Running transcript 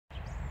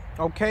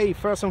Okay,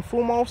 first and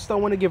foremost, I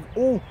want to give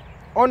all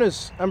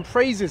honors and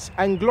praises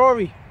and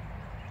glory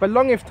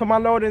belongeth to my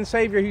Lord and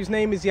Savior, whose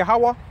name is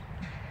Yahweh,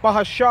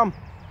 Bahasham,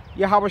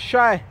 Yahweh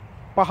Shai,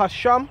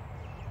 Bahasham,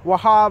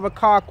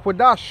 Wahavakar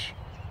Kwadash.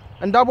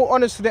 And double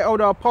honors to the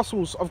elder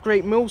apostles of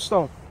Great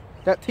Millstone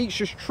that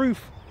teach us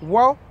truth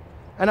well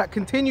and that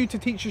continue to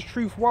teach us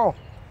truth well.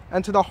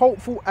 And to the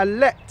hopeful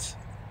elect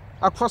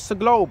across the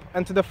globe,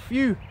 and to the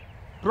few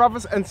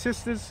brothers and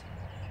sisters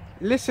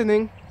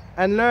listening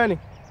and learning.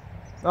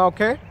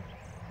 Okay,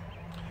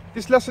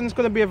 this lesson is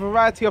going to be a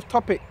variety of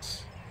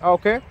topics,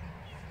 okay,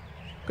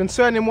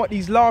 concerning what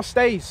these last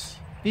days,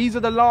 these are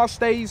the last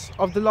days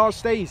of the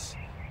last days.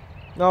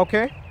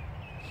 Okay,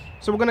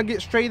 so we're going to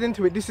get straight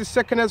into it. This is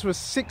 2 Ezra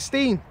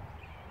 16,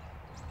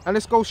 and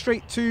let's go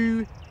straight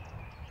to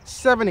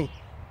 70.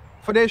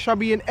 For there shall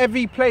be in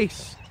every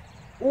place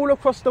all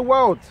across the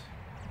world,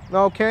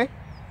 okay,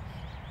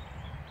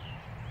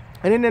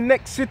 and in the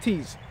next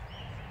cities,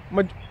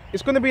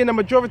 it's going to be in the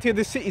majority of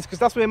the cities, because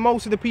that's where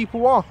most of the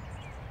people are.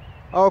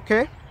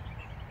 Okay,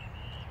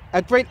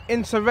 a great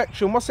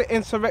insurrection. What's an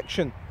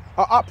insurrection?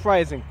 An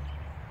uprising,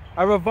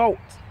 a revolt.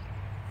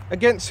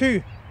 Against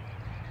who?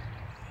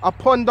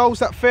 Upon those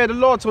that fear the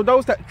Lord. So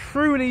those that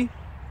truly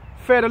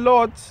fear the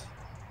Lord,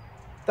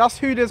 that's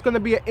who there's going to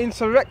be an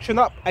insurrection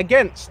up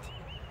against.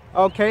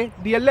 Okay,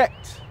 the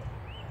elect.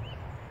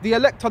 The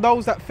elect are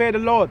those that fear the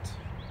Lord.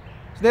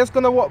 So there's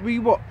going to be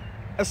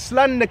a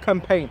slander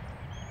campaign.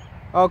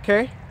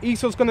 Okay,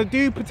 Esau's going to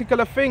do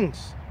particular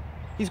things.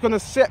 He's going to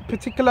set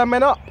particular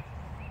men up.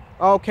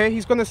 Okay,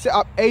 he's going to set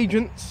up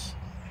agents.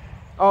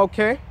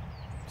 Okay,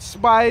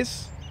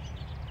 spies.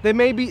 They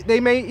may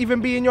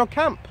even be in your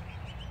camp.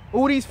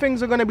 All these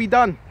things are going to be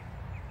done.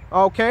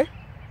 Okay,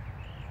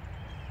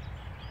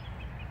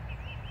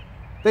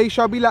 they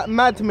shall be like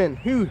madmen.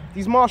 Who?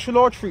 These martial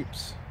law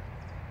troops.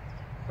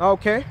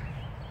 Okay,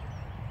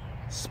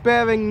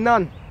 sparing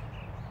none.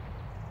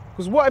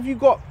 Because what have you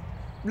got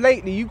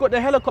lately? You got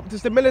the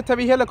helicopters, the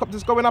military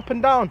helicopters going up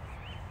and down.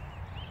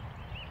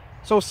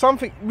 So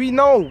something, we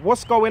know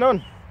what's going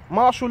on.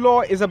 Martial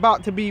law is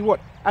about to be what?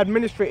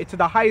 Administrated to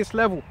the highest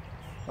level.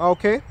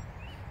 Okay,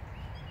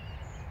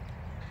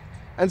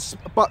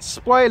 but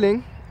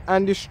spoiling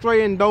and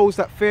destroying those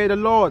that fear the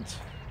Lord.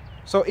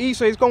 So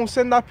Esau is going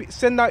to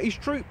send out his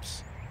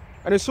troops,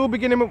 and it's all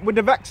beginning with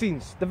the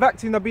vaccines. The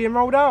vaccines are being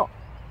rolled out.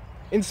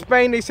 In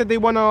Spain, they said they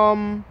want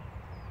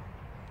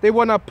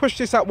to push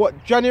this at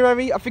what,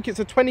 January? I think it's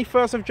the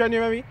 21st of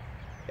January,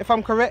 if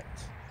I'm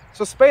correct.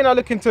 So Spain are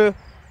looking to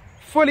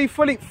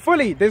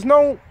fully, there's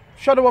no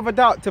shadow of a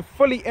doubt, to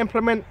fully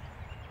implement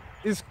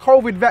this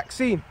COVID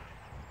vaccine,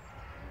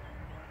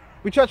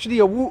 which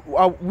actually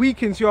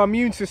weakens your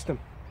immune system.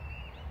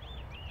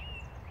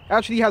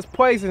 Actually has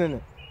poison in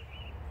it.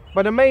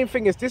 But the main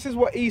thing is, this is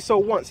what Esau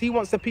wants. He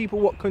wants the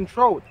people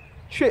controlled,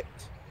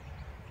 chipped.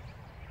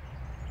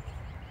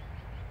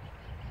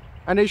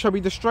 And they shall be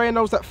destroying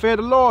those that fear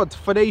the Lord,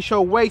 for they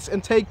shall waste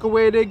and take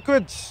away their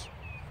goods.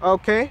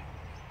 Okay,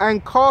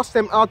 and cast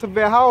them out of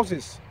their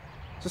houses.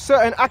 So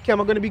certain Akim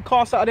are going to be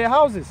cast out of their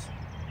houses.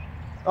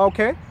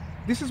 Okay,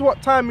 this is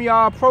what time we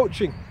are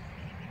approaching.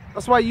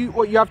 That's why you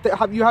have to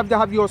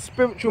have your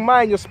spiritual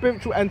mind, your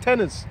spiritual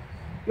antennas.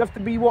 You have to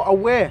be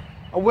aware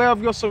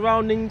of your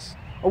surroundings,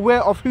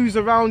 aware of who's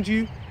around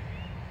you.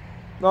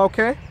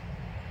 Okay,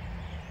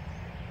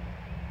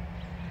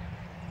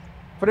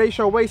 for they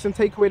shall waste and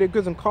take away their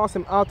goods and cast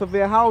them out of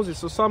their houses.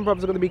 So some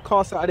brothers are going to be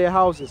cast out of their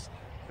houses.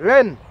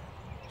 Then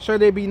shall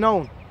they be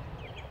known,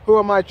 who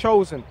are my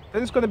chosen.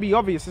 Then it's going to be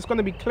obvious, it's going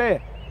to be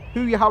clear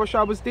who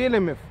Yahushua was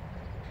dealing with.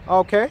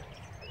 Okay,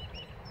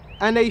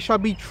 and they shall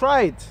be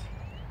tried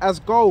as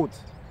gold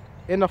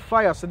in the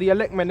fire. So the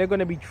elect men, they're going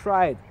to be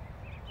tried,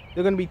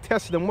 they're going to be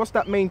tested. And what's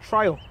that main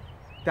trial?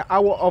 The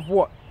hour of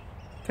what?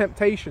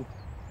 Temptation.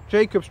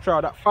 Jacob's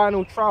trial, that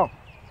final trial.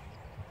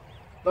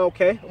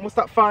 Okay, and what's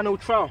that final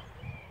trial?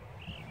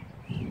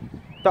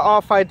 The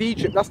R5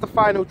 Egypt, that's the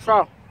final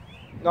trial.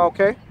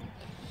 Okay,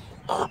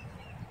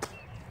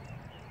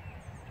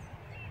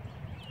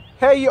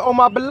 hear ye, O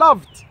my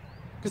beloved,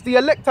 because the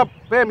elect are,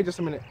 bear me just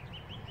a minute.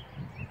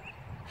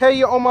 Hear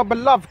ye, O my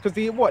beloved, because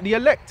the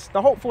elect,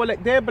 the hopeful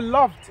elect, they're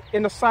beloved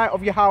in the sight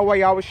of Yahweh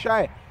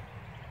Yahushai.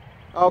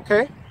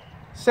 Okay,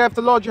 saith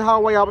the Lord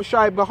Yahweh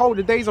Yahushai, behold,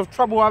 the days of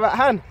trouble are at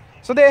hand.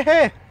 So they're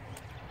here.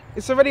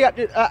 It's already at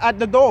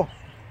the door.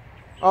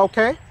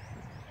 Okay,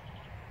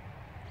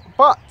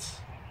 but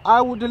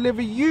I will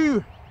deliver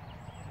you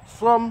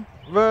from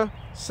the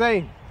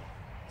same.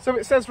 So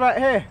it says right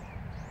here,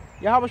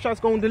 Yahushua is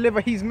going to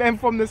deliver his men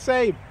from the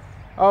same.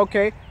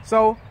 Okay,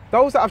 so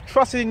those that have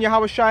trusted in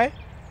Yahushua,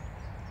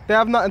 they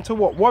have nothing to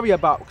worry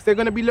about, because they're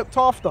going to be looked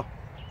after.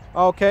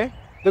 Okay,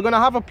 they're going to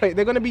have a plate.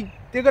 They're going to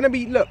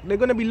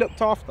be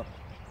looked after,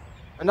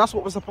 and that's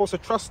what we're supposed to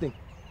trust in.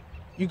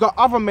 You got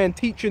other men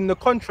teaching the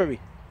contrary.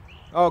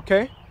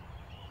 Okay,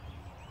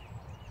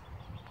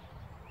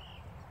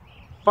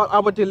 but I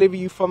will deliver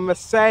you from the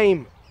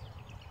same.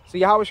 So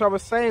Yahushua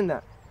was saying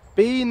that.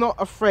 Be not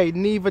afraid,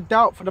 neither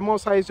doubt, for the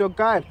Most High is your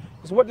guide.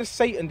 Because what does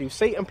Satan do?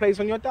 Satan plays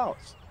on your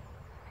doubts.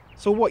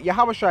 So what,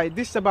 Yahushua,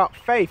 this is about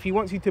faith. He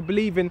wants you to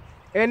believe in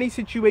any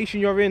situation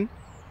you're in,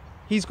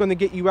 he's going to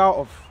get you out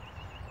of.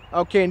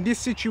 Okay, in this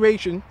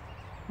situation,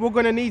 we're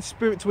going to need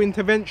spiritual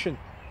intervention.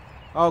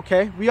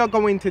 Okay, we are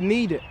going to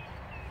need it.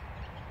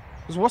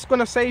 Because what's going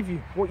to save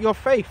you? What, your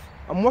faith.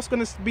 And what's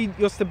going to be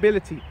your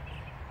stability?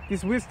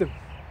 This wisdom.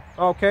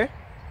 Okay,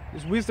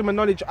 this wisdom and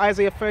knowledge.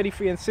 Isaiah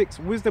 33:6.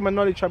 Wisdom and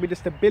knowledge shall be the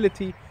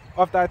stability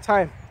of thy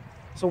time.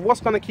 So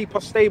what's going to keep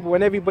us stable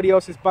when everybody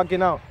else is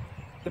bugging out?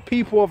 The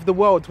people of the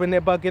world, when they're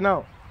bugging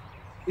out,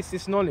 it's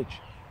this knowledge.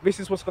 This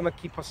is what's going to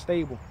keep us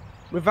stable.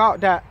 Without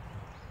that,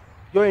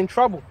 you're in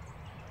trouble.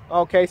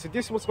 Okay, so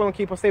this is what's going to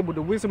keep us stable,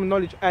 the wisdom and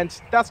knowledge,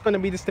 and that's going to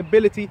be the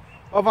stability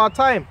of our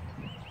time.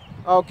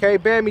 Okay,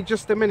 bear me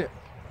just a minute.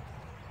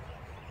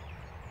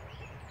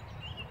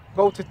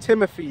 Go to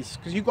Timothy's,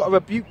 because you've got to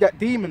rebuke that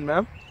demon,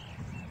 man.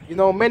 You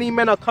know, many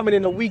men are coming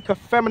in a weak,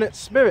 effeminate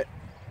spirit.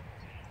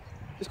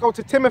 Let's go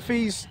to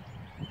Timothy's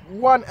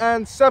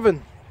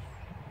 1:7.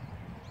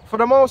 For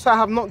the Most High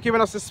have not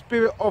given us a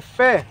spirit of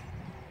fear,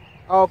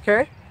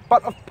 okay,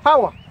 but of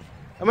power.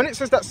 And when it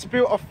says that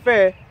spirit of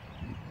fear,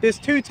 there's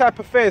two types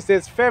of fears.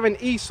 There's fearing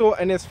Esau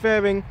and there's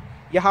fearing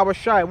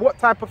Yahushua. What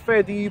type of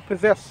fear do you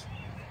possess?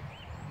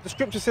 The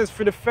scripture says,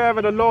 through the fear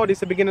of the Lord is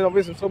the beginning of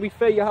wisdom. So we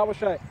fear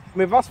Yahushua. And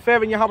with us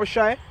fearing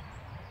Yahushua,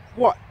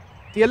 what?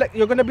 The elect,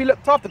 you're going to be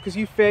looked after because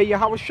you fear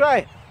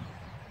Yahushua.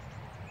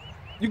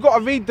 You've got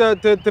to read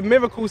the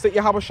miracles that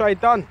Yahushua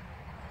done.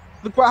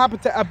 Look what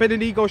happened to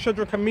Abednego,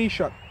 Shadrach and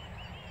Meshach.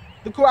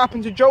 Look what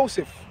happened to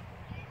Joseph.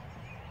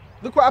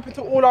 Look what happened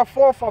to all our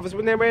forefathers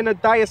when they were in a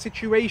dire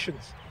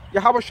situations.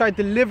 Yahushua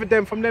delivered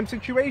them from them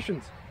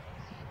situations.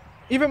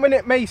 Even when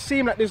it may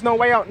seem like there's no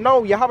way out,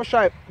 no,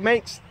 Yahushua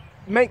makes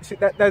it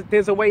that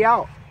there's a way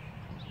out.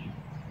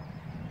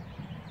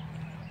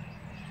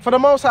 For the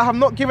Most High have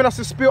not given us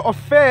a spirit of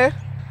fear.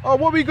 Oh,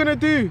 what are we going to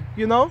do,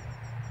 you know?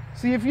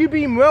 See, if you've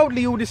been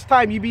worldly all this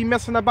time, you've been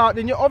messing about,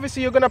 then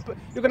you're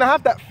gonna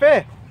have that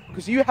fear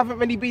because you haven't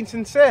really been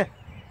sincere.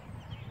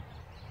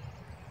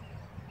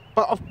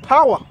 But of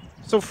power.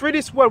 So through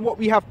this word, what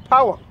we have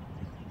power,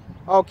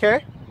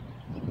 okay,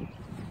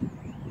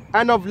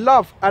 and of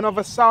love and of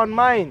a sound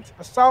mind.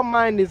 A sound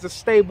mind is a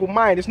stable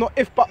mind. It's not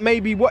if but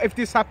maybe. What if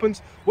this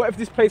happens? What if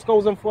this place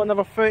goes on for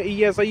another 30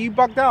 years? Are you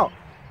bugged out?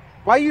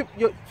 Why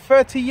you're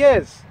 30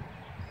 years?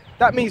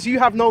 That means you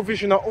have no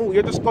vision at all.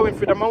 You're just going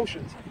through the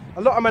motions.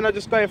 A lot of men are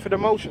just going through the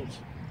motions.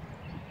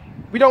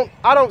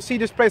 I don't see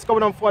this place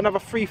going on for another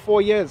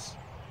 3-4 years,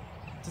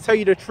 to tell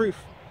you the truth.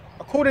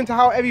 According to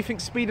how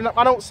everything's speeding up,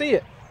 I don't see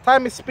it.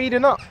 Time is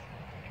speeding up.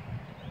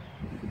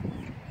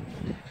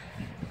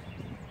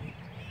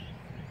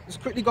 Let's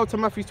quickly go to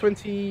Matthew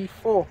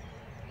 24.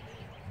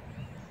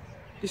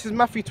 This is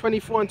Matthew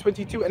 24 and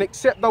 22. And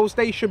except those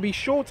days should be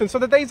shortened. So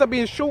the days are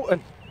being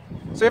shortened.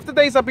 So if the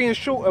days are being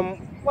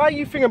shortened, why are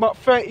you thinking about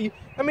 30?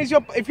 That means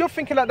if you're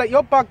thinking like that,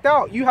 you're bugged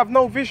out. You have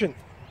no vision.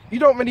 You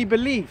don't really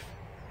believe.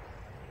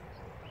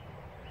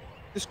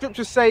 The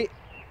scriptures say,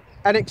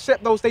 and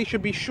except those days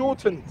should be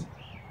shortened,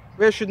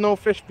 where should no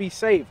flesh be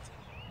saved?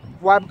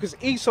 Why? Because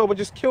Esau would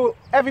just kill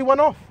everyone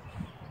off.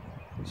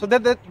 So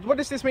what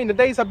does this mean? The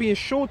days are being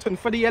shortened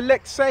for the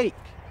elect's sake.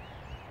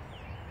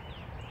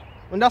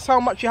 And that's how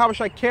much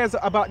Yahushua cares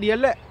about the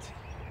elect.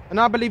 And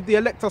I believe the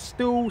elect are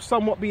still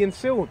somewhat being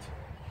sealed.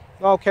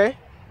 Okay?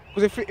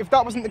 Because if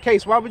that wasn't the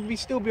case, why would we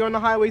still be on the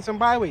highways and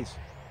byways?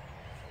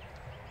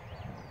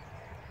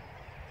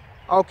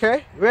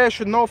 Okay? Where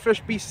should no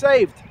flesh be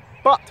saved?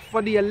 But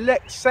for the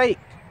elect's sake,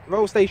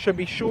 those days should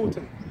be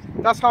shortened.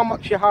 That's how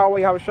much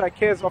Yahushua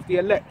cares of the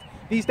elect.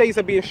 These days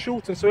are being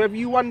shortened. So have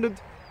you wondered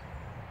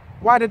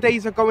why the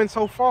days are going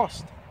so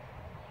fast?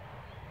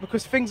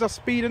 Because things are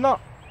speeding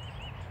up.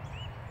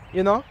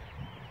 You know?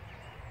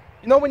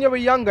 You know, when you were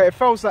younger, it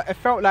felt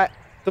like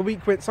the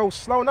week went so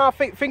slow. Now I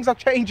think things are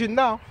changing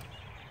now.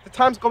 The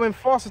time's going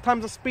fast, the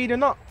times are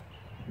speeding up.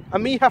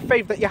 And me have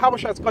faith that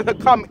Yahushua is going to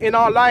come in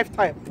our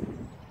lifetime.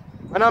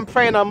 And I'm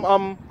praying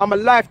I'm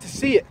alive to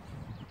see it.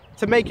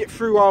 To make it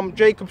through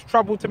Jacob's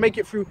trouble, to make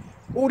it through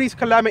all these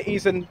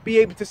calamities and be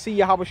able to see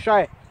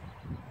Yahushua.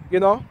 You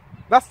know?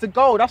 That's the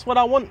goal, that's what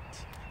I want.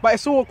 But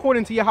it's all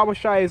according to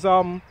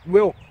Yahushua's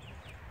will.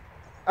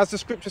 As the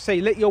scriptures say,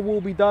 let your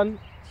will be done,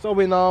 so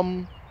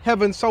in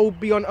heaven, so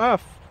be on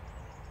earth.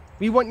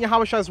 We want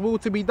Yahushua's will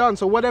to be done.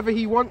 So whatever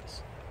he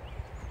wants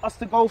us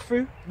to go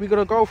through, we're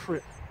going to go through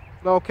it.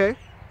 Okay?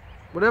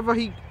 Whatever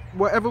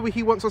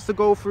he wants us to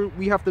go through,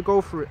 we have to go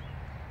through it.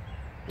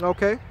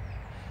 Okay?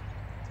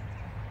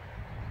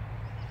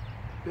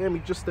 Bear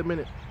me just a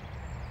minute.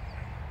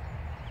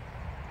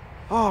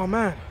 Oh,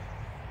 man.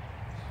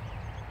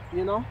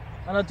 You know?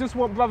 And I just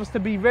want brothers to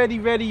be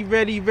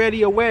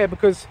really aware,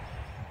 because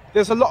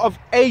there's a lot of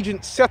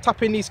agents set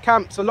up in these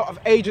camps. A lot of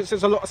agents,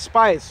 there's a lot of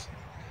spies.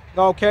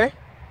 Okay?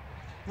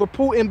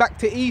 Reporting back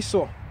to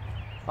Esau.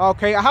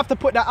 Okay? I have to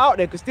put that out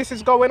there because this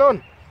is going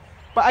on.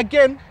 But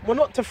again, we're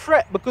not to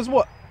fret, because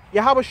what?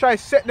 Yahushua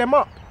set them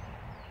up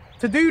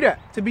to do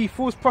that. To be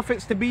false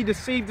prophets, to be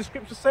deceived. The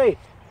scriptures say,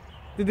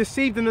 the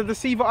deceived and the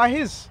deceiver are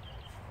his.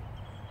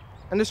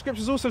 And the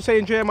scriptures also say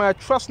in Jeremiah,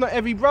 trust not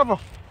every brother,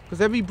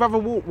 because every brother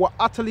will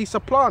utterly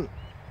supplant.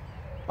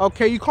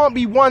 Okay, you can't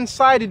be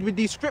one-sided with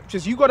these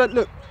scriptures. You got to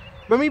look.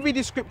 When we read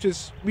these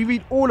scriptures, we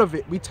read all of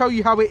it. We tell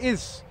you how it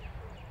is.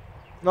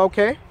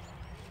 Okay?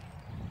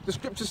 The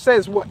scripture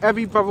says what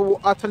every brother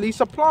will utterly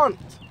supplant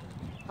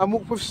and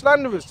walk with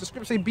slanderers. The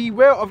scripture say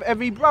beware of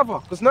every brother,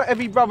 because not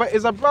every brother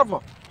is a brother.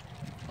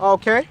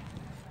 Okay?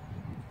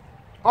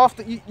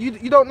 After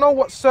you don't know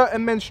what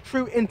certain men's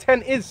true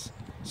intent is.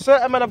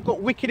 Certain men have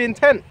got wicked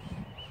intent.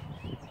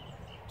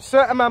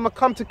 Certain men have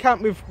come to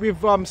camp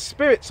with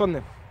spirits on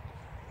them.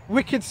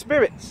 Wicked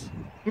spirits.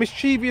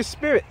 Mischievous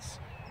spirits.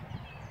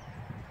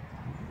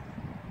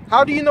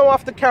 How do you know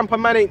after camp a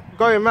man ain't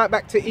going right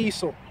back to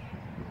Esau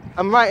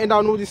and writing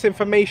down all this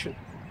information?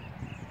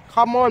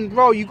 Come on,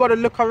 bro, you got to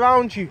look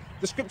around you.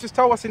 The scriptures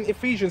tell us in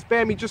Ephesians.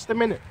 Bear me just a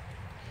minute.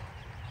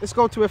 Let's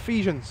go to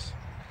Ephesians.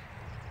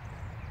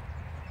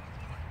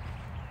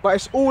 But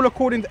it's all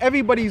according to,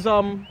 everybody's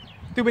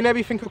doing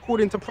everything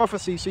according to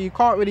prophecy, so you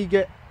can't really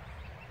get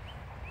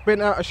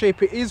bent out of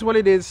shape. It is what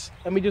it is,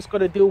 and we just got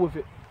to deal with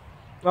it.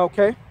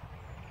 Okay?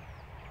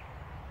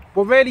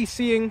 We're really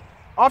seeing,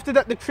 after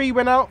that decree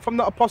went out from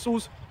the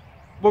apostles,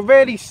 we're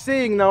really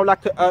seeing now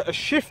like a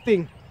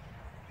shifting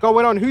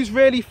going on. Who's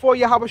really for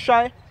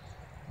Yahushua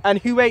and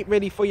who ain't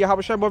really for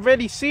Yahushua? We're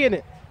really seeing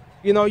it.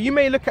 You know, you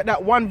may look at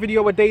that one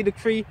video a day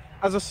decree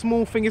as a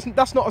small thing.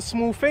 That's not a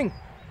small thing.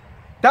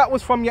 That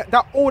was from,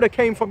 that order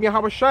came from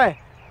Yahushua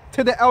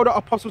to the elder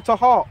apostle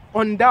Tahar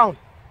on down.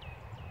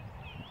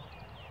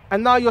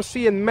 And now you're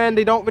seeing men,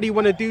 they don't really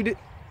want to do this.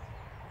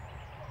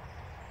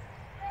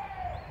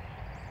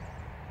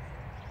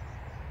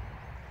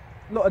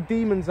 A lot of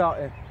demons out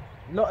here.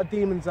 A lot of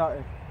demons out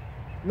here.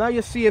 Now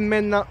you're seeing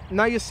men,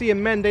 now you're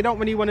seeing men, they don't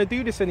really want to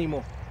do this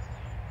anymore.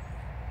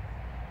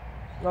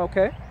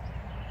 Okay?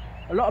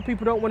 A lot of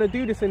people don't want to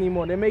do this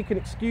anymore. They're making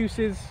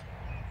excuses.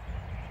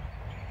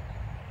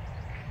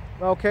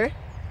 Okay?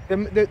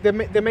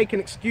 They're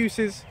making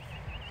excuses.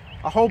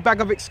 A whole bag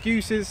of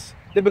excuses.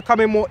 They're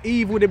becoming more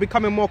evil. They're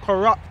becoming more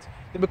corrupt.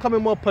 They're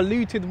becoming more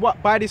polluted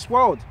by this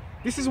world.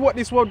 This is what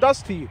this world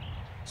does to you.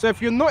 So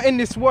if you're not in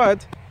this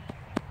word,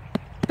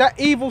 that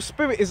evil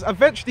spirit is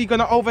eventually going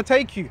to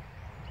overtake you.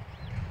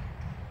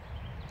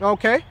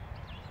 Okay?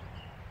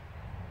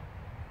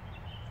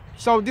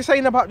 So this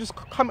ain't about just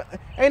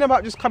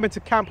coming to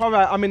camp. All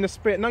right, I'm in the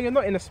spirit. No, you're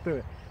not in the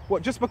spirit.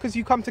 What? Just because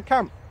you come to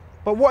camp?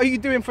 But what are you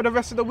doing for the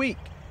rest of the week?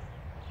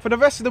 For the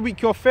rest of the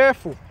week, you're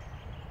fearful.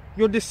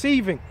 You're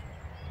deceiving.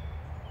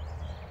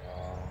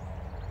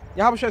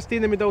 Yahushua is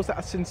dealing with those that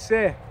are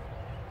sincere.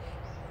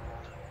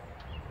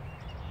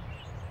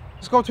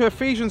 Let's go to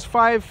Ephesians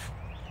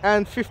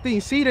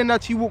 5:15. See then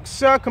that you walk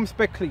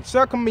circumspectly.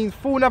 Circum means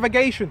full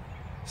navigation.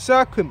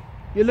 Circum,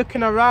 you're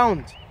looking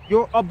around.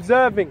 You're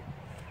observing.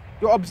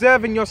 You're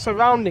observing your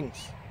surroundings.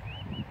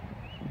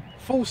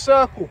 Full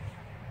circle.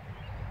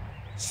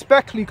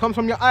 Speckly comes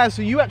from your eyes.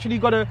 So you actually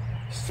got to,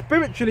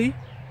 spiritually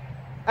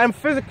and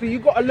physically, you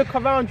got to look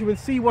around you and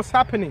see what's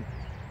happening.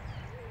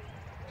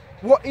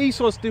 What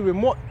Esau's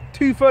doing. What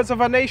 2/3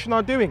 of our nation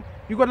are doing.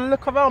 You got to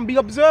look around. Be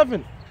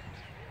observant.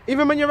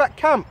 Even when you're at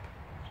camp.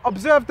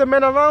 Observe the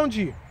men around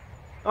you.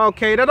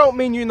 Okay, that don't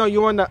mean, you know,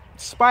 you're on that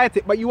spy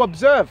tip, but you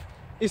observe.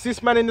 Is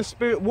this man in the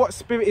spirit? What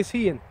spirit is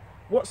he in?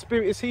 What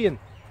spirit is he in?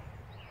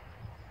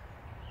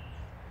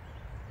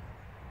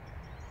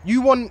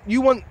 You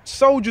want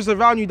soldiers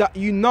around you that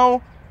you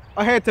know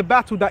are here to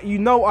battle, that you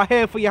know are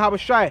here for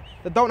Yahushua,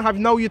 that don't have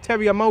no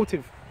ulterior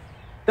motive.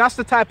 That's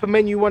the type of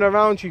men you want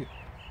around you.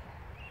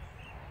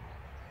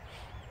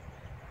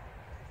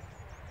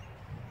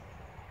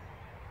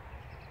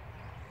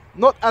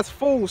 Not as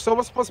fools. So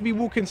we're supposed to be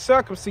walking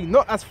circumspectly,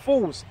 not as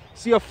fools.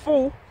 See, a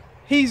fool,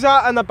 he's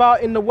out and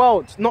about in the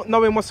world, not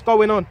knowing what's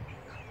going on.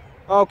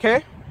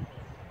 Okay?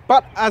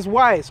 But as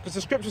wise, because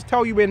the scriptures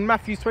tell you in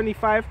Matthew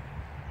 25,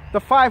 the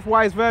 5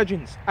 wise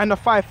virgins and the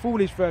 5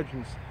 foolish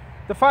virgins.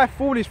 The 5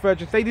 foolish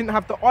virgins, they didn't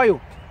have the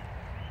oil.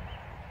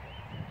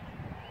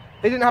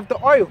 They didn't have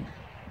the oil.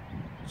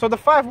 So the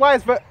 5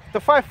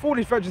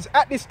 foolish virgins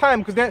at this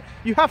time, because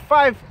you have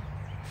 5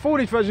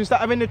 foolish virgins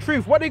that are in the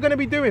truth. What are they going to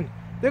be doing?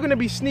 They're going to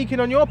be sneaking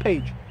on your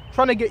page,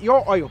 trying to get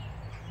your oil.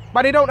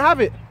 But they don't have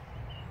it.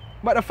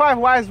 But the 5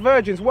 wise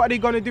virgins, what are they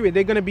going to do?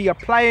 They're going to be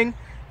applying.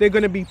 They're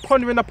going to be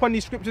pondering upon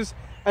these scriptures.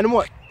 And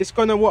what? It's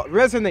going to what?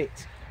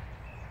 Resonate.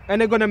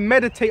 And they're going to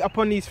meditate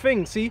upon these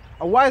things. See,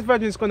 a wise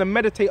virgin is going to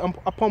meditate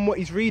upon what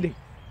he's reading.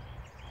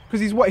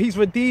 Because he's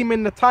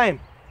redeeming the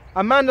time.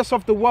 A man that's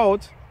of the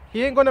world,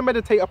 he ain't going to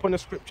meditate upon the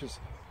scriptures.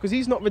 Because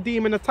he's not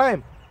redeeming the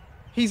time.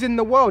 He's in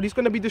the world. He's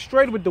going to be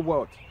destroyed with the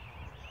world.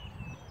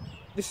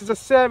 This is a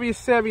serious,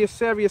 serious,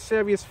 serious,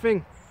 serious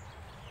thing.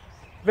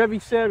 Very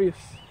serious.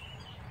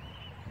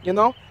 You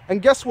know?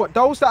 And guess what?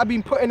 Those that have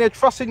been putting their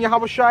trust in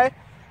Yahushua,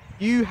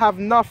 you have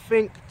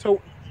nothing to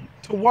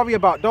worry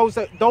about. Those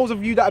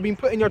of you that have been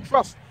putting your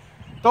trust,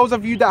 those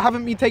of you that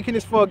haven't been taking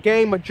this for a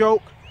game, a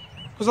joke,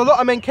 because a lot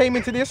of men came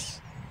into this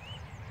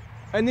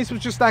and this was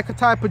just like a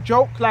type of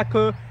joke, like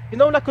a, you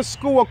know, like a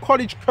school or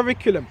college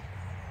curriculum.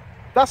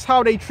 That's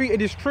how they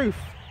treated this truth.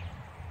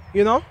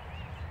 You know?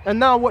 And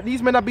now what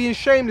these men are being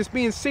shamed, is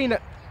being seen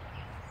that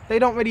they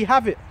don't really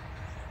have it.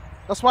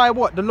 That's why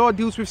what? The Lord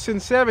deals with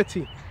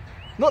sincerity.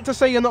 Not to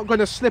say you're not going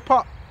to slip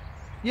up.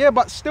 Yeah,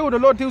 but still the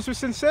Lord deals with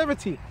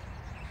sincerity.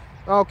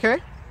 Okay?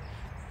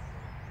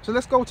 So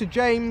let's go to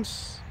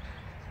James.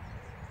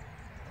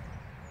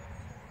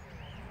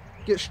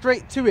 Get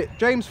straight to it.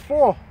 James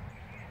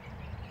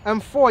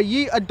 4:4.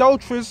 Ye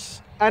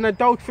adulterers and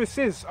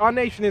adulteresses. Our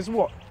nation is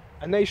what?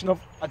 A nation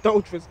of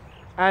adulterers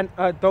and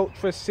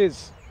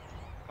adulteresses.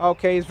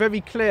 Okay, it's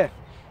very clear.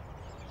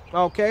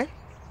 Okay.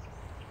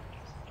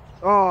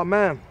 Oh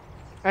man.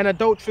 And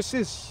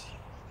adulteresses.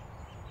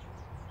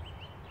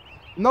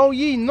 Know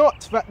ye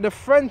not that the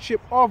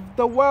friendship of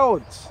the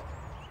world.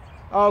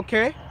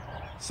 Okay.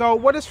 So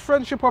what does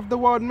friendship of the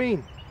world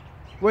mean?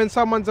 When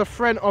someone's a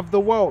friend of the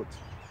world,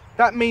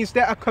 that means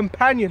they're a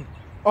companion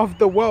of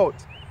the world.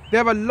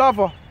 They're a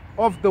lover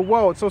of the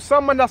world. So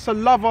someone that's a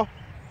lover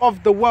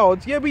of the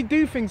world, yeah, we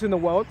do things in the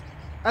world,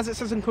 as it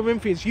says in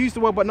Corinthians, use the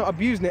word but not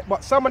abusing it.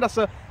 But someone that's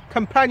a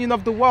companion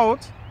of the world,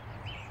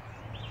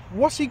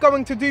 what's he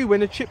going to do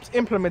when the chip's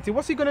implemented?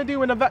 What's he going to do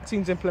when the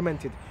vaccine's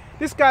implemented?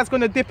 This guy's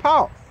going to dip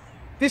out.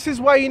 This is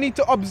why you need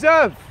to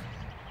observe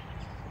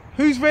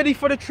who's ready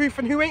for the truth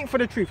and who ain't for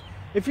the truth.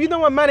 If you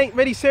know a man ain't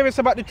really serious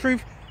about the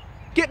truth,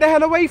 get the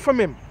hell away from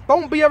him.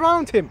 Don't be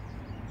around him.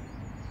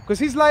 Because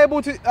he's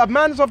liable to, a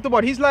man's of the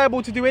world, he's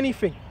liable to do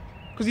anything.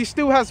 Because he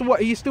still has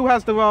what? He still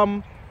has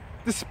the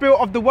spirit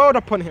of the world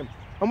upon him.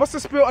 And what's the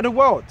spirit of the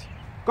world?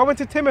 Go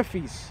into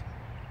Timothy's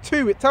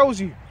 2, it tells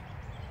you.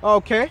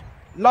 Okay.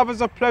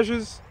 Lovers of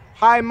pleasures,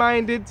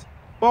 high-minded,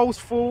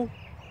 boastful.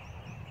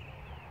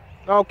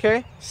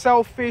 Okay.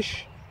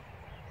 Selfish.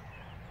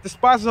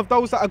 Despisers of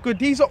those that are good.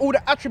 These are all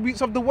the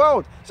attributes of the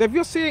world. So if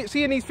you're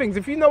seeing these things,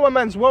 if you know a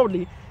man's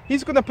worldly,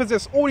 he's going to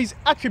possess all these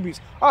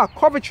attributes.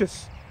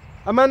 Covetous.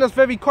 A man that's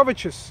very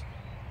covetous.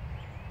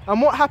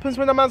 And what happens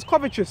when a man's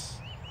covetous?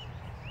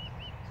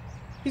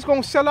 He's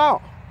going to sell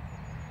out.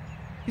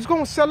 He's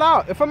going to sell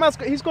out. If a man's,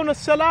 he's going to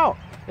sell out.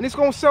 And he's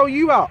going to sell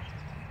you out.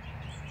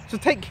 So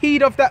take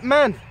heed of that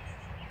man.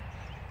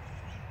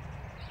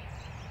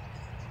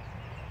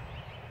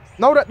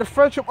 Know that the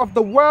friendship of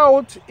the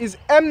world is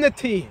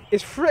enmity,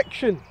 is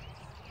friction.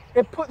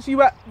 It puts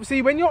you at,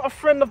 see, when you're a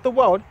friend of the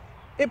world,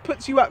 it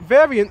puts you at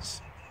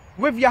variance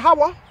with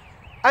Yahweh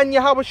and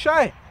Yahweh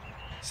Shai.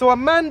 So a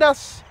man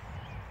that's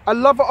a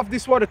lover of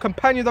this world, a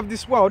companion of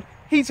this world,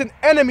 he's an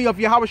enemy of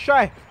Yahweh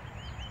Shai.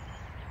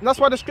 And that's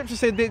why the scripture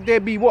said that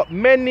there be what?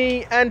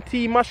 Many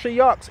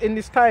anti-Mashiachs in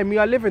this time we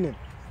are living in.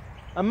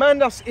 A man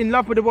that's in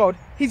love with the world,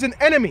 he's an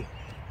enemy.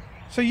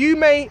 So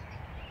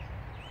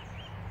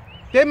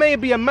there may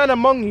be a man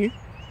among you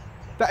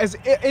that is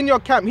in your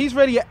camp. He's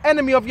really an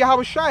enemy of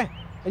Yahweh Shai.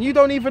 And you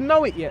don't even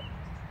know it yet.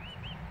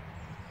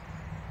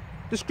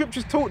 The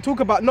scriptures talk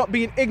about not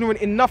being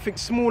ignorant in nothing,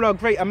 small or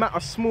great, a matter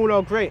small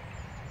or great.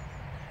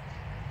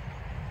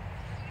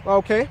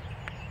 Okay.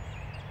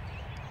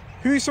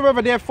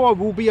 Whosoever therefore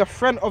will be a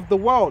friend of the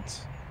world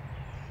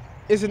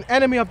is an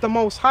enemy of the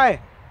Most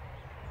High.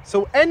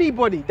 So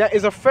anybody that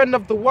is a friend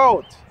of the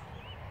world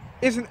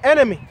is an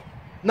enemy.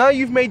 Now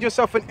you've made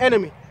yourself an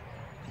enemy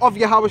of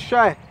Yahweh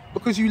Shai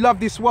because you love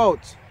this world.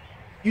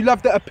 You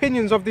love the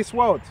opinions of this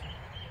world.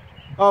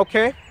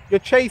 Okay? You're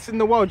chasing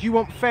the world. You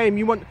want fame.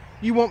 You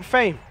want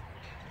fame.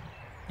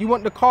 You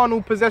want the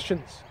carnal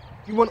possessions.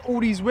 You want all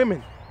these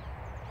women.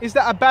 Is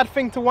that a bad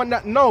thing to want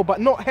that? No,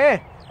 but not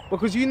here.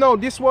 Because you know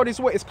this world is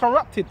what is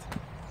corrupted.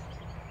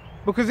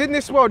 Because in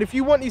this world, if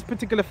you want these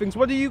particular things,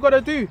 what do you got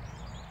to do?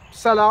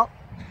 Sell out.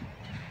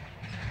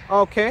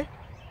 Okay.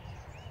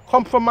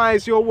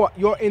 Compromise your what?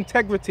 Your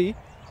integrity.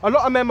 A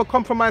lot of men will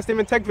compromise their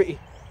integrity.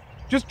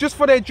 Just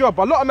for their job.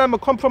 A lot of men will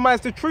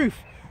compromise the truth.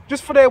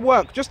 Just for their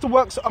work. Just to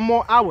work some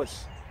more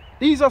hours.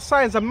 These are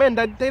signs of men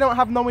that they don't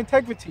have no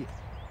integrity.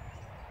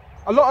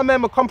 A lot of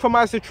men will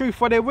compromise the truth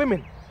for their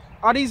women.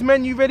 Are these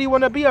men you really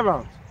want to be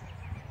around?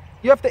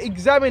 You have to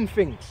examine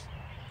things.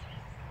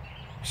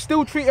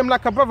 Still treat him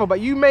like a brother, but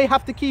you may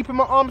have to keep him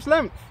at arm's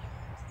length.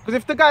 Because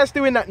if the guy's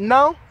doing that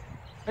now,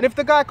 and if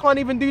the guy can't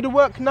even do the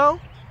work now,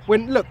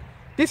 look,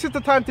 this is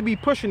the time to be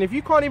pushing. If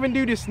you can't even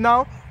do this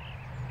now,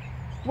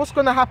 what's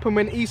going to happen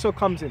when Esau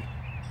comes in?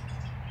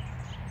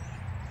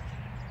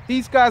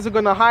 These guys are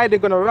going to hide, they're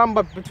going to run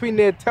between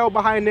their tail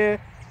behind their,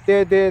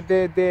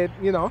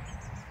 you know,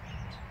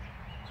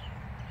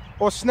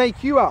 or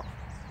snake you out.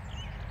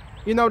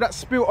 You know, that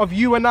spirit of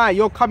you and I,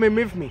 you're coming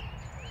with me.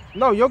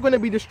 No, you're going to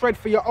be destroyed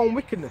for your own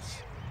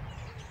wickedness.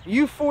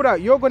 You fooled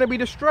out, you're going to be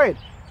destroyed.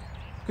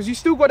 Because you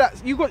still got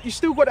that, you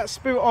still got that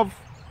spirit of,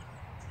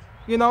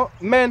 you know,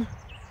 men,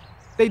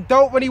 they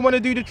don't really want to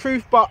do the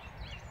truth, but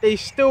they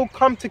still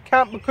come to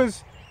camp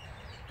because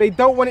they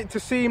don't want it to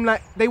seem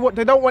like they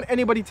don't want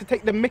anybody to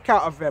take the mick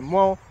out of them.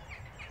 Well,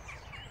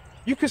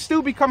 you could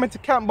still be coming to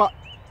camp, but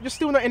you're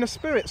still not in the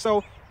spirit.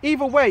 So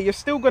either way, you're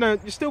still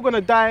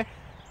gonna die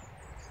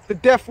the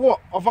death what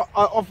of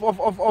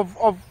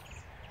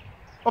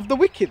the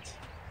wicked,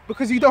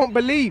 because you don't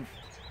believe.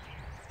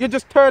 You're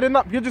just turning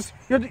up. You're just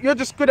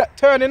good at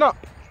turning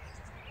up.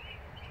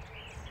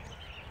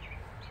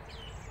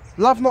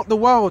 Love not the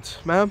world,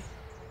 man.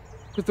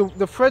 Because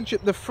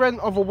the friend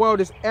of a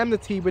world is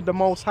enmity with the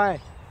Most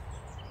High.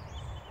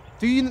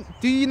 Do you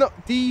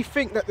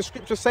think that the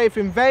scripture saith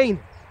in vain,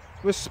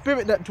 the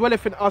spirit that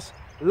dwelleth in us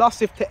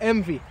lusteth to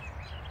envy?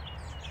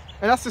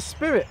 And that's the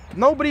spirit.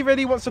 Nobody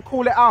really wants to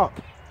call it out.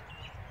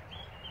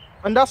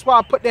 And that's why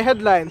I put the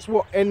headlines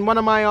in one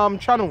of my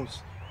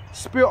channels.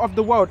 Spirit of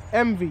the world,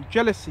 envy,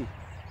 jealousy.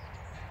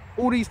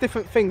 All these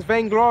different things,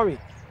 vainglory.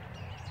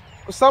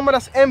 But someone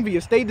that's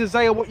envious, they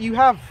desire what you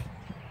have.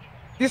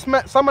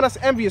 Someone that's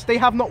envious, they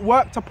have not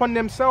worked upon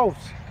themselves.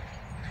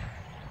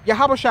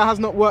 Yahushua has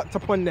not worked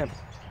upon them.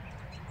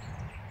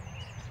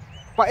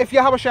 But if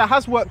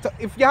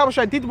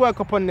Yahushua did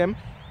work upon them,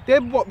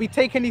 they'd be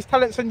taking these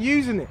talents and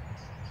using it.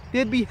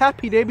 They'd be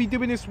happy, they'd be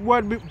doing this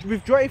word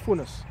with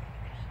joyfulness.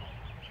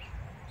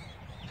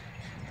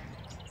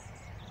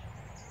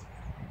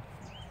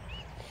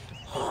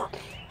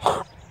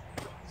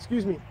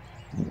 Excuse me.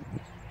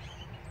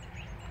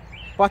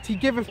 But he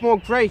giveth more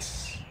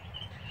grace.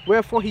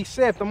 Wherefore he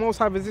said, the Most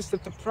High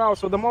resisteth the proud.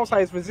 So the Most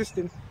High is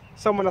resisting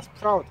someone that's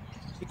proud.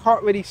 He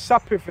can't really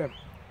sup with them.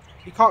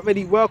 He can't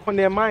really work on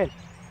their mind.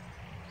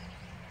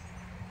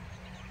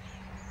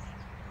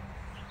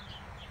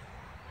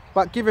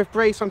 But giveth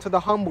grace unto the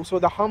humble. So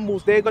the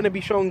humbles, they're going to be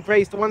showing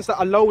grace. The ones that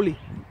are lowly.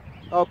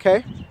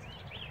 Okay?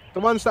 The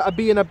ones that are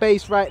being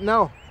abased right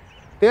now.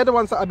 They're the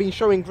ones that are being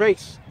showing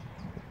grace.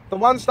 The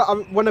ones that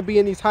want to be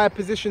in these higher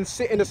positions,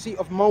 sit in the seat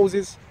of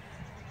Moses,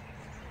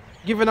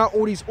 giving out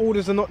all these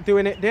orders and not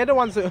doing it. They're the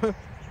ones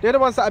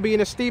that are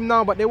being esteemed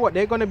now, but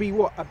they're going to be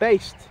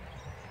abased.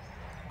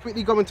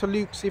 Quickly go into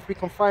Luke, see if we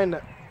can find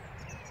that.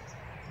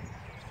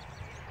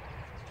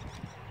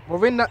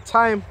 We're in that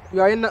time. We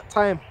are in that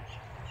time.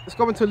 Let's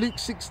go into Luke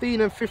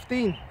 16 and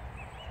 15.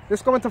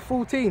 Let's go into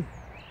 14.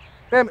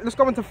 Then let's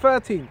go into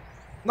 13.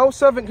 No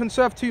servant can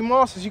serve two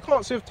masters. You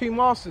can't serve two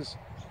masters.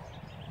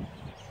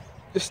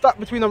 You're stuck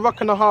between a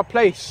rock and a hard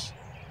place.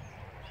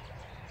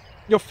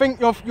 You're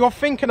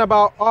thinking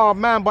about, oh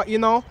man, but you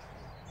know,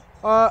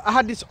 I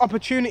had this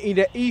opportunity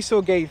that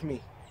Esau gave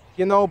me,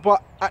 you know,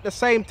 but at the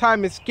same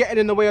time it's getting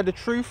in the way of the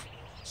truth.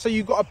 So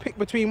you got to pick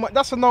between what.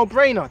 That's a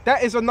no-brainer.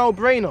 That is a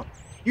no-brainer.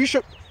 You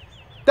should.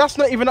 That's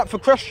not even up for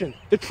question.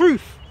 The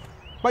truth.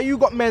 But you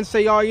got men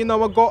say, oh, you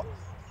know, I got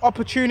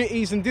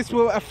opportunities and this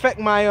will affect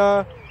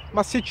my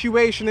my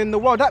situation in the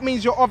world. That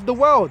means you're of the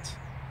world.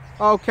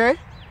 Okay.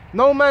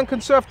 No man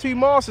can serve two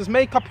masters.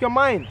 Make up your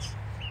minds.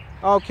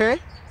 Okay.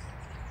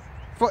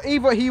 For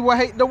either he will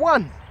hate the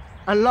one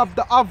and love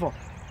the other.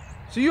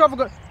 So you ever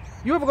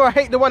gonna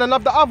hate the one and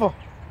love the other?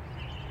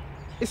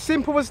 It's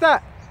simple as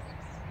that.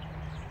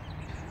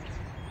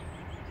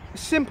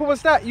 It's simple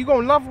as that. You're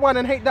gonna love one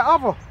and hate the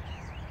other.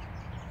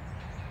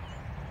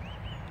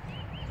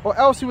 Or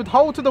else you would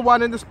hold to the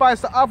one and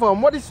despise the other.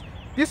 And what is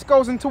this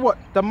goes into what?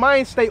 The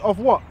mind state of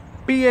what?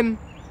 Being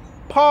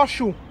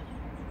partial.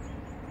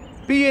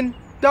 Being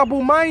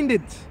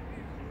double-minded.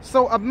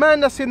 So a man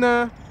that's in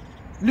a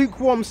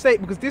lukewarm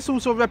state, because this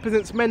also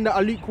represents men that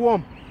are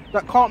lukewarm,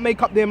 that can't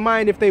make up their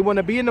mind if they want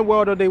to be in the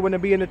world or they want to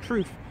be in the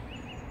truth.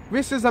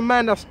 This is a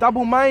man that's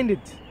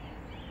double-minded.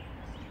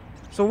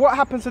 So what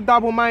happens to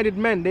double-minded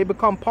men? They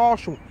become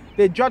partial.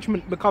 Their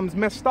judgment becomes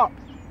messed up.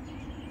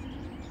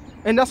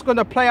 And that's going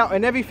to play out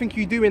in everything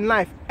you do in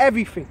life.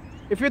 Everything.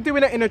 If you're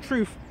doing it in the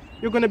truth,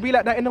 you're going to be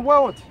like that in the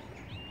world.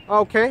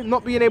 Okay?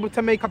 Not being able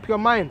to make up your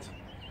mind.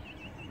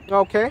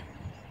 Okay?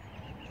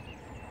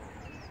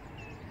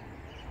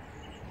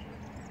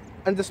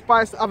 And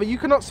despise the other. You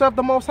cannot serve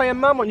the Most High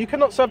and Mammon. You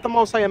cannot serve the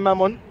Most High and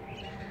Mammon.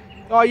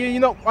 Oh, you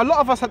know, a lot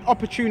of us had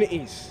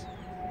opportunities.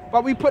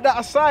 But we put that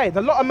aside.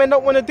 A lot of men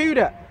don't want to do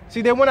that.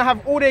 See, they want to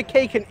have all their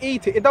cake and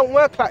eat it. It don't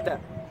work like that.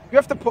 You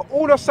have to put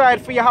all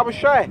aside for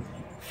Yahushua.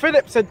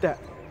 Philip said that.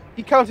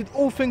 He counted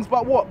all things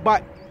but what?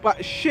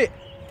 But shit.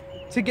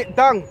 To get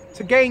done.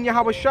 To gain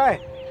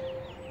Yahushua.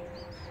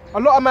 A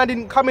lot of men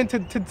didn't come into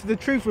the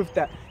truth with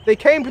that. They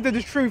came into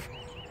the truth,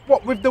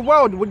 what, with the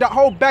world, with that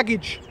whole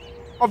baggage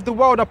of the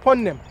world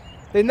upon them.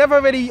 They never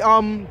really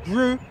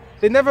grew.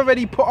 They never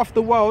really put off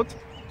the world.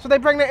 So they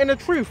bring that in the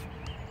truth.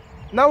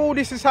 Now all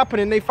this is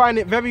happening. They find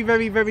it very,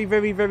 very, very,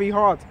 very, very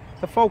hard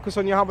to focus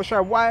on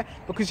Yahushua. Why?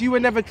 Because you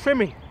were never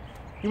trimming.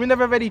 You were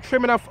never really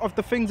trimming off of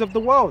the things of the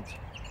world.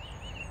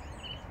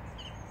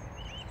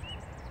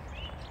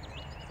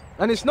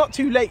 And it's not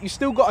too late. You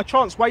still got a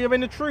chance while you're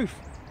in the truth.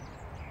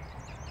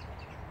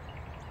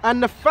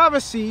 And the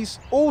Pharisees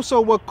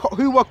also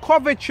who were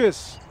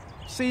covetous.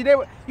 See,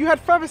 you had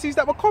Pharisees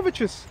that were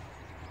covetous,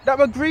 that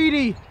were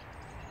greedy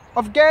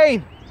of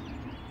gain.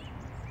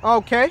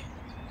 Okay.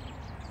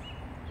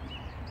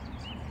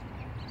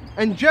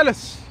 And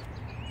jealous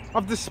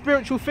of the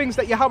spiritual things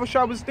that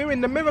Yahushua was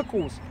doing, the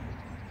miracles.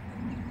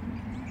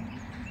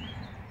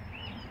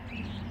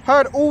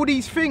 Heard all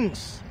these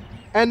things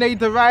and they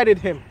derided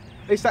him.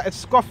 They started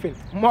scoffing,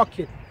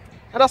 mocking.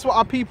 And that's what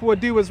our people will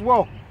do as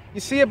well. You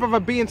see a brother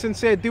being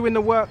sincere, doing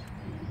the work,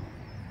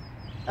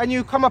 and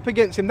you come up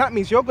against him, that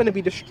means you're going to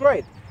be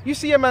destroyed. You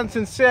see a man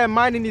sincere,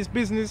 minding his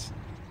business,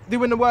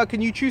 doing the work,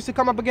 and you choose to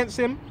come up against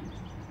him,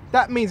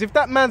 that means if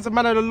that man's a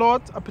man of the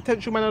Lord, a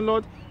potential man of the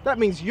Lord, that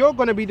means you're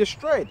going to be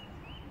destroyed.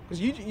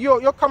 Because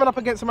you're coming up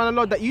against a man of the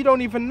Lord that you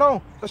don't even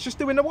know, that's just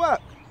doing the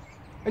work.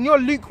 And you're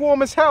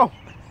lukewarm as hell.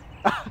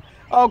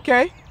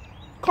 Okay?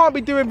 Can't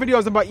be doing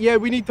videos about, yeah,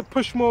 we need to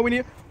push more,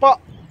 but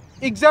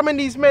examine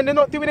these men, they're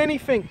not doing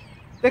anything.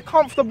 They're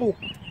comfortable.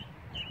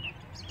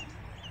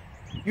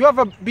 You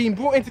ever been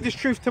brought into this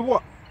truth to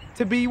what?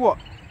 To be what?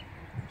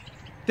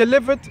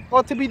 Delivered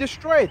or to be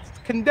destroyed,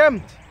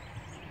 condemned.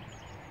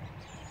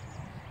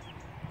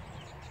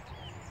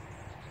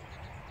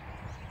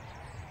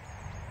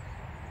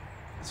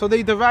 So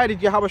they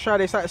derided Yahweh,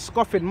 they started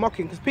scoffing,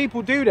 mocking, because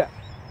people do that.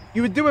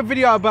 You would do a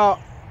video about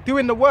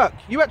doing the work.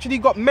 You actually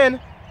got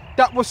men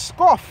that will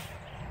scoff.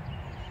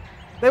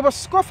 They will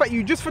scoff at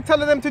you just for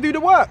telling them to do the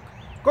work.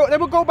 They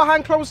will go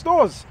behind closed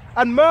doors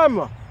and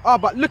murmur. Oh,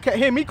 but look at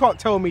him, he can't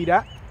tell me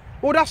that.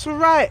 Well, that's all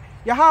right.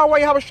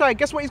 Yahweh,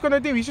 guess what he's going to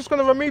do? He's just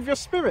going to remove your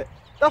spirit.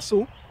 That's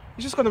all.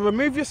 He's just going to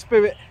remove your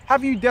spirit,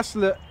 have you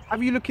desolate,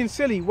 have you looking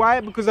silly.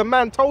 Why? Because a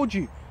man told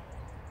you.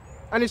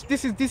 And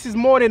this is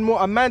more than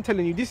what a man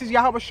telling you. This is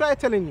Yahweh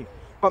telling you.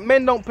 But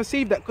men don't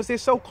perceive that because they're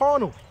so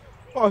carnal.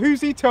 Oh,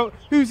 who's he to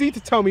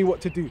tell me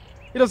what to do?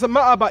 It doesn't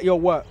matter about your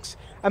works.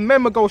 And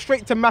men will go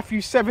straight to Matthew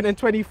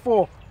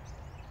 7:24.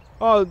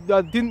 Oh,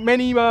 didn't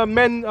many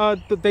men,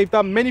 they've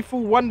done many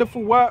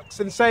wonderful works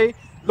and say,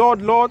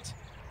 Lord, Lord.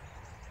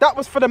 That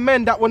was for the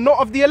men that were not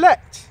of the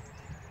elect.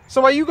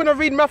 So are you going to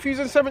read Matthew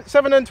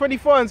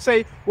 7:24 and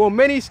say, well,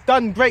 many's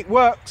done great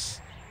works?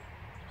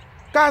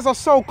 Guys are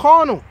so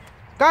carnal.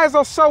 Guys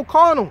are so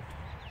carnal.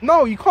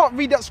 No, you can't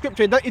read that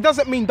scripture. It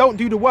doesn't mean don't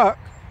do the work.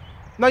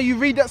 Now you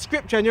read that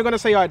scripture and you're going to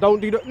say, all right,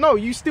 don't do that. No,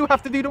 you still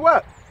have to do the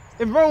work.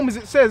 In Romans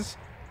it says,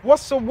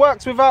 what's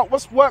works without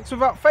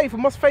faith,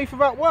 and what's faith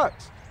without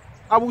works?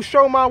 I will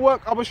show my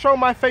work, I will show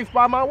my faith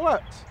by my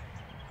works.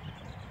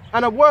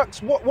 And a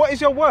works, what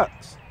is your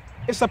works?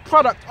 It's a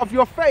product of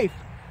your faith.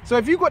 So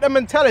if you've got the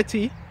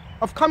mentality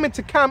of coming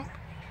to camp,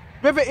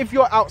 whether if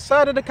you're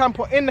outside of the camp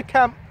or in the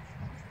camp,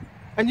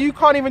 and you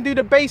can't even do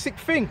the basic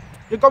thing,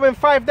 you're going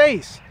 5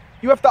 days,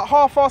 you have that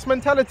half-assed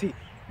mentality.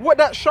 What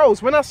that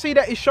shows, when I see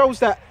that, it shows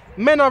that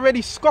men are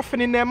already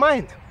scoffing in their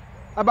mind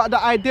about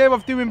the idea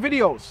of doing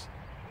videos.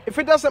 If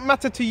it doesn't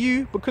matter to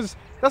you,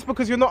 that's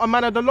because you're not a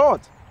man of the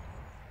Lord.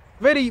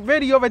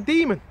 Really, you're a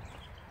demon.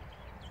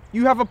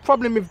 You have a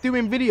problem with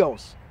doing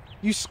videos.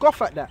 You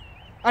scoff at that.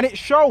 And it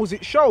shows.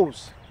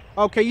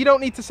 Okay, you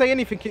don't need to say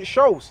anything, it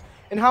shows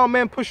in how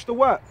men push the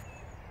work.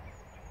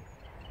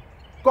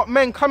 Got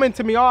men coming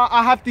to me, oh,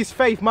 I have this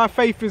faith, my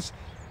faith is,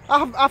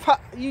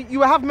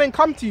 you have men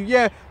come to you,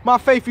 yeah, my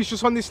faith is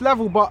just on this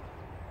level, but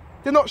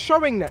they're not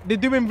showing that. They're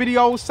doing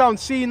videos, sound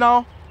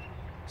senile,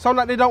 sound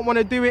like they don't want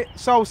to do it.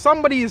 So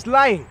somebody is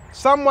lying.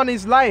 Someone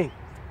is lying.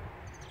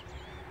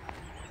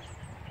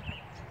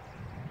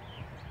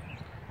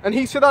 And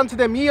he said unto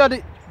them, ye are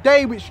the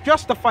they which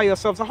justify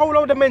yourselves. A whole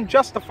load of men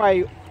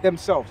justify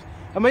themselves.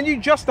 And when you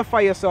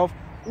justify yourself,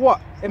 what?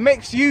 It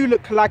makes you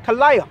look like a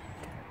liar.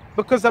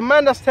 Because a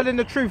man that's telling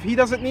the truth, he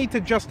doesn't need to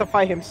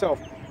justify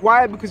himself.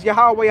 Why? Because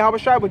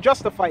Yahweh will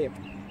justify him.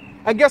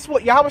 And guess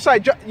what? Yahweh,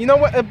 you know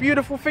what a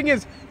beautiful thing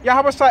is?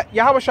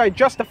 Yahweh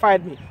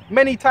justified me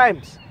many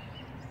times.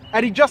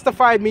 And he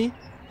justified me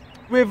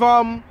with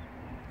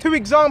 2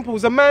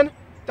 examples. A man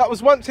that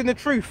was once in the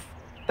truth,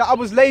 that I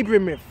was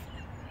laboring with.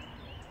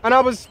 And I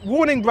was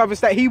warning brothers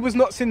that he was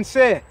not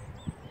sincere.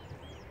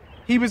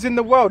 He was in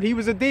the world. He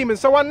was a demon.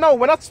 So I know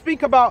when I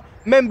speak about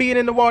men being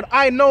in the world,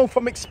 I know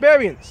from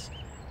experience.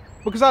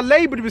 Because I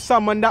labored with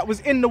someone that was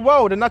in the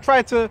world and I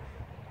tried to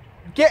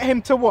get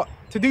him to what?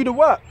 To do the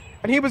work.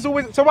 And he was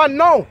always, so I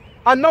know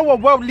a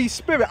worldly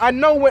spirit. I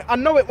know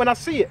it when I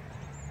see it.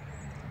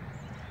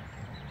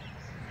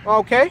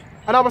 Okay?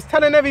 And I was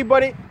telling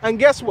everybody, and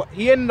guess what?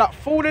 He ended up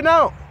falling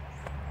out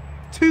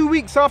 2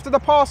 weeks after the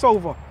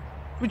Passover.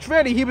 Which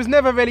really, he was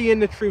never really in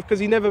the truth because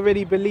he never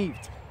really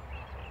believed.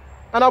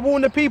 And I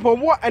warned the people,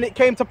 what? And it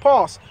came to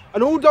pass.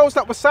 And all those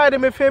that were siding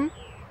with him,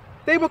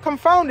 they were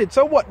confounded.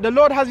 So what? The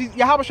Lord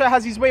Yahweh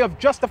has his way of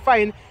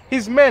justifying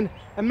his men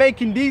and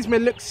making these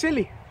men look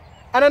silly.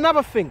 And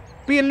another thing,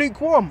 being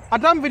lukewarm. I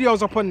done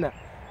videos upon that.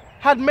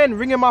 Had men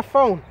ringing my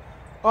phone.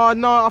 Oh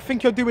no, I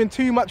think you're doing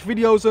too much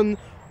videos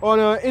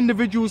on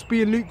individuals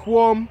being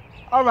lukewarm.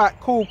 All right,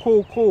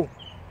 cool.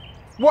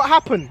 What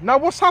happened? Now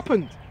what's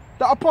happened?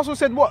 The apostle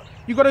said what?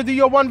 You got to do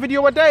your 1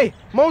 video a day.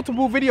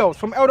 Multiple videos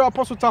from Elder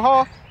Apostle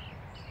Tahar,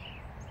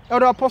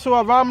 Elder Apostle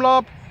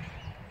Ramlab.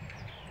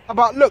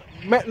 About, look,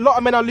 a lot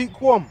of men are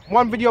lukewarm.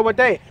 1 video a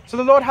day. So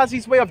the Lord has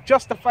his way of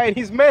justifying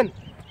his men.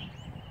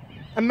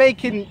 And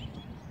making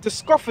the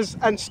scoffers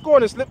and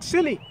scorners look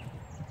silly.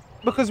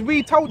 Because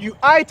we told you,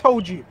 I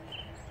told you.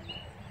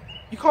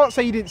 You can't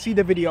say you didn't see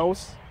the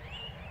videos.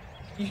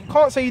 You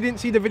can't say you didn't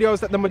see the videos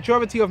that the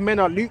majority of men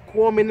are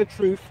lukewarm in the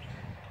truth.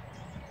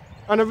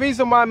 And the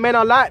reason why men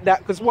are like that,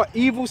 because what?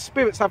 Evil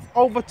spirits have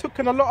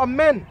overtaken a lot of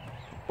men.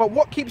 But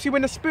what keeps you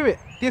in the spirit?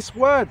 This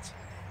word.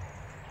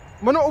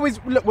 We're not always,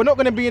 look, we're not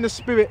going to be in the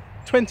spirit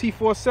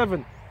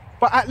 24/7.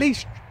 But at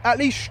least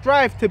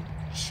strive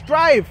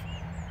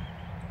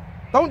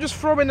Don't just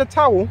throw in the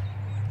towel.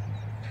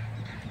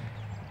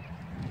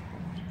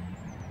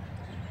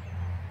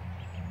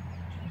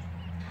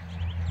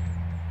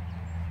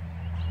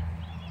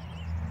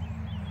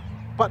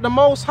 But the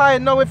Most High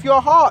knoweth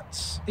your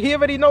hearts. He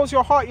already knows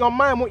your heart, your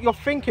mind, what you're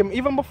thinking,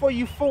 even before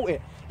you thought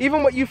it.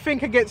 Even what you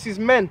think against his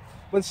men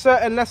when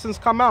certain lessons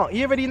come out.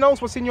 He already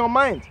knows what's in your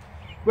mind.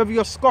 Whether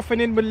you're scoffing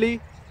inwardly,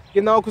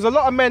 you know, because a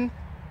lot of men,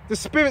 the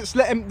spirits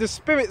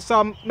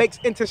makes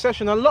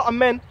intercession. A lot of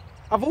men,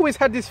 I've always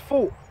had this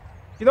thought.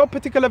 You know,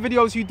 particular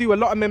videos you do, a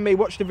lot of men may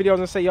watch the videos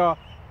and say, "Yeah,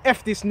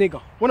 F this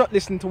nigga. We're not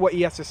listening to what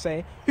he has to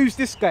say. Who's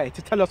this guy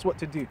to tell us what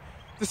to do?"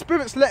 The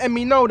spirit's letting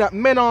me know that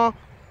men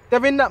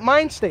they're in that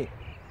mind state.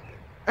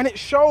 And it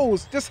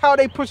shows just how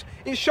they push,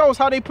 it shows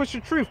how they push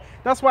the truth.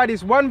 That's why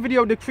this one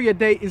video, Decree a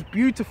Day, is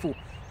beautiful.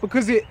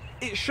 Because it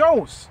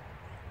shows.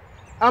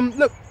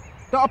 Look,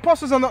 the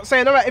apostles are not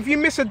saying, all right, if you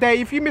miss a day,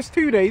 if you miss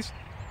 2 days,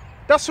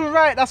 that's all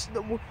right.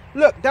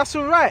 Look, that's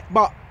all right.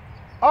 But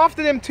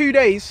after them 2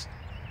 days,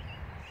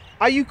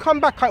 are you come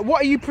back?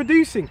 What are you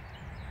producing?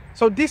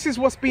 So this is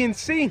what's being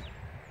seen.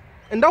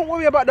 And don't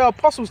worry about the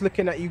apostles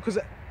looking at you, because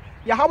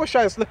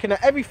Yahushua is looking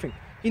at everything.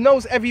 He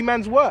knows every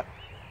man's work.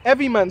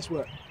 Every man's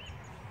work.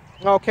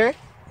 Okay,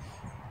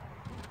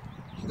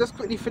 let's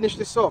quickly finish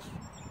this off.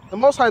 The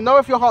Most High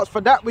knoweth your hearts for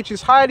that which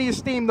is highly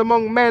esteemed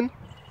among men,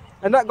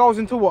 and that goes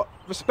into what?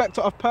 Respect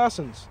of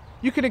persons.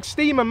 You can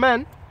esteem a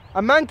man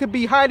could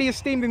be highly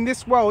esteemed in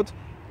this world,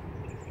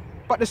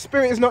 but the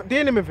spirit is not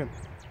dealing with him.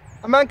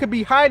 A man could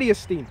be highly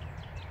esteemed,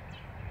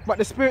 but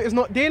the spirit is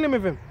not dealing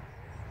with him.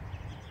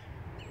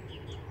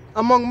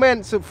 Among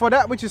men, so for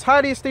that which is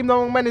highly esteemed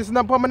among men is an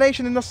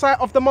abomination in the sight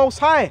of the Most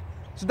High.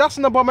 So that's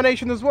an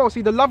abomination as well.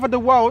 See, the love of the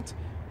world.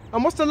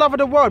 And what's the love of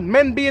the world?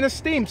 Men being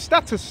esteemed,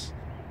 status.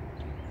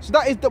 So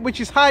that is that which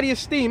is highly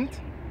esteemed.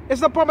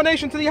 It's an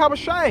abomination to the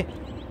Yahushua.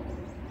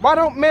 Why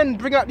don't men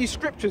bring out these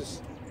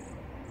scriptures?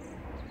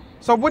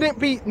 So wouldn't it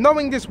be,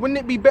 knowing this, wouldn't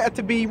it be better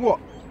to be what?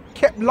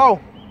 Kept low.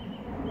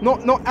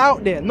 Not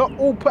out there. Not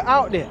all put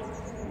out there.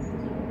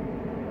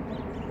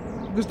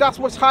 Because that's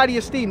what's highly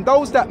esteemed.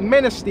 Those that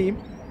men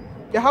esteem,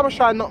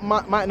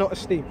 Yahushua might not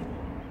esteem.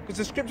 Because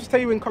the scriptures tell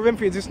you in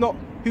Corinthians, it's not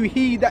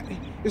he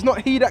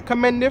that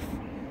commendeth,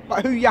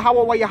 but who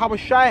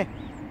Yahushua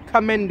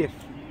commendeth.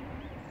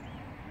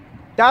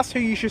 That's who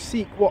you should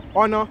seek what?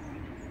 Honor,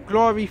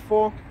 glory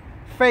for,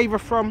 favor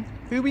from.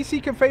 Who we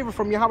seeking favor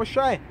from?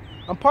 Yahushua.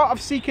 And part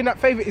of seeking that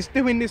favor is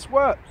doing this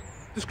work.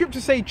 The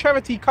scriptures say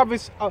charity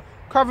covereth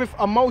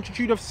a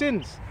multitude of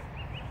sins.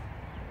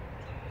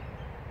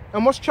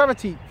 And what's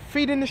charity?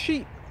 Feeding the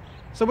sheep.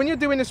 So when you're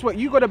doing this work,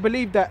 you got to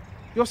believe that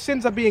your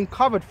sins are being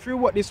covered through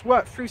what this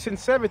work, through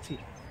sincerity.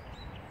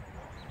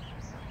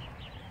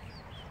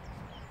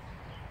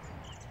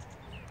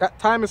 That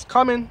time is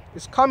coming.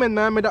 It's coming,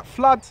 man, with that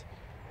flood.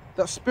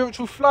 That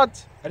spiritual flood.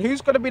 And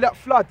who's going to be that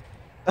flood?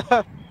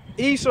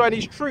 Esau and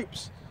his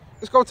troops.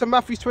 Let's go to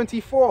Matthew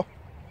 24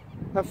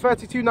 and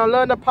 32. Now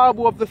learn the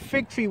parable of the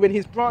fig tree when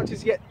his branch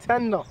is yet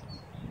tender.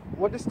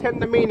 What does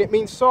tender mean? It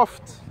means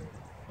soft.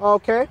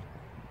 Okay.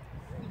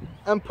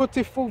 And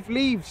putteth forth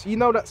leaves. You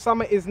know that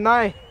summer is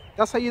nigh.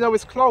 That's how you know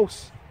it's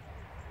close.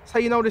 That's how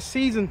you know the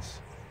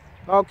seasons.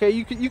 Okay.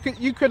 You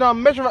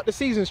can measure out the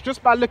seasons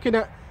just by looking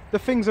at the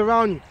things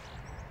around you.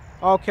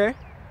 Okay.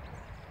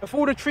 If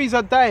all the trees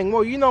are dying,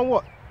 well, you know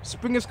what?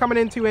 Spring is coming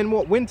into, and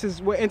what?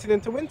 We're entering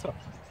into winter.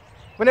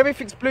 When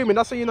everything's blooming,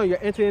 that's how you know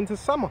you're entering into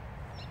summer.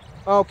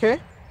 Okay.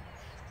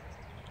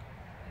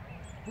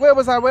 Where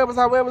was I? We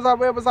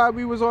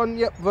was on,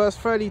 yep, verse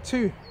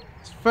 32.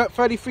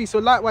 33. So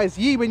likewise,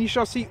 ye, when you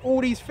shall see all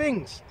these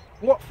things.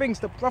 What things?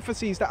 The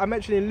prophecies that I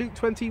mentioned in Luke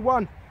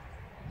 21.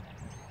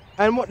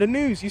 And what? The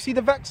news. You see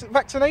the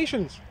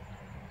vaccinations.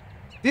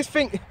 This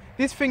thing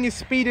is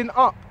speeding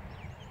up.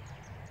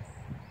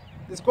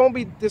 There's going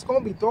to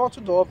be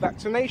door-to-door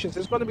vaccinations.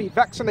 There's going to be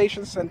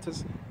vaccination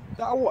centers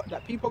that are what?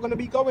 That people are going to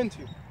be going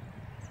to.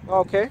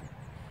 Okay.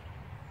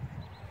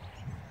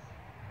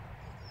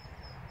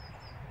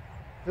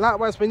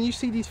 Likewise, when you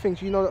see these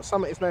things, you know that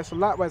summer is nice. So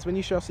likewise, when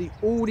you shall see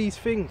all these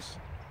things,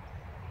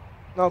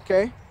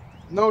 okay,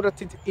 know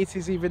that it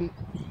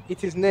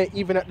is near,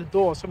 even at the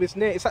door. So it's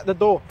near, it's at the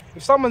door.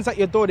 If someone's at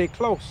your door, they're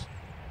close.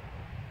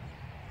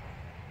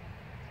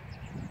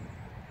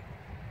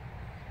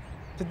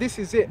 So this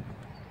is it.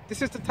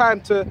 This is the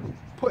time to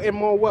put in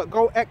more work.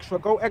 Go extra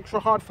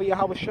hard for your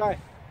Yahushua.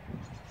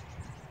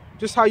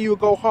 Just how you would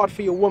go hard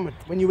for your woman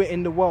when you were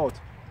in the world.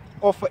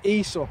 Or for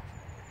Esau.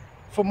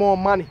 For more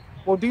money.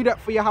 Well, do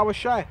that for your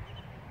Yahushua.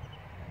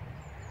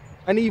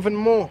 And even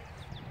more.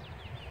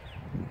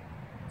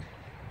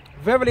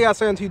 Verily I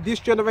say unto you, this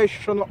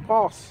generation shall not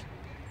pass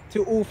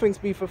till all things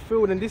be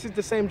fulfilled. And this is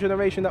the same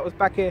generation that was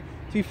back here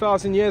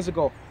 2,000 years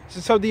ago.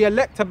 So the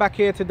elect are back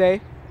here today.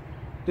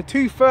 The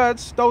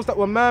 2/3, those that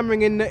were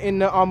murmuring in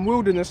the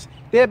wilderness,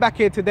 they're back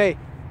here today.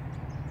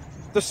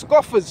 The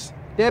scoffers,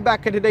 they're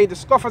back here today. The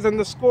scoffers and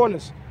the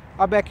scorners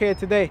are back here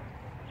today.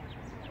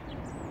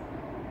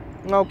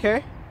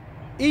 Okay.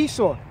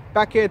 Esau,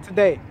 back here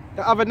today.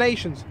 The other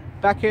nations,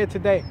 back here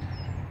today.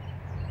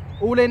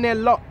 All in their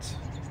lot.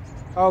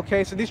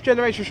 Okay, so this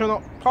generation shall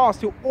not pass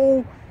till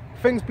all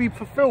things be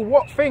fulfilled.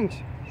 What things?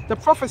 The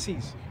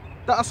prophecies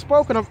that are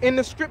spoken of in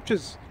the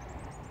scriptures.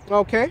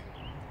 Okay.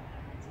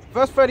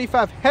 Verse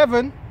 35,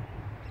 heaven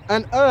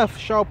and earth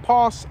shall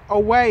pass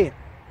away.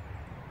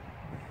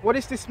 What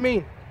does this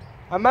mean?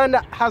 A man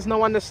that has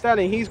no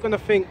understanding, he's going to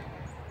think,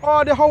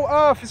 oh, the whole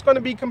earth is going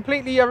to be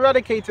completely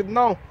eradicated.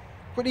 No.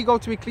 Quickly go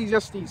to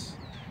Ecclesiastes.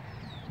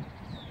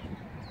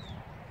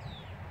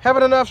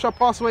 Heaven and earth shall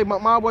pass away,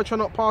 but my word shall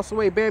not pass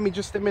away. Bear me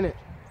just a minute.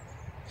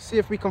 See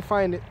if we can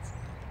find it.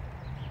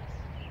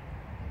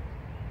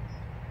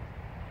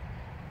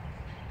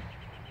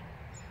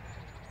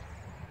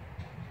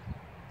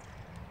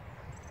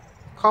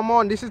 Come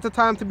on, this is the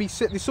time to be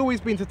serious. It's always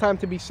been the time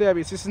to be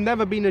serious. This has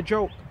never been a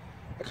joke.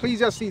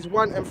 Ecclesiastes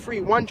 1 and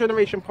 3. One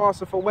generation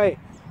passeth away.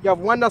 You have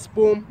one that's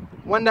born,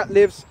 one that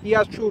lives. He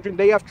has children,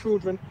 they have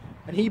children,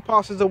 and he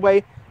passes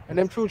away. And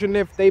them children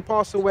live, they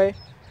pass away.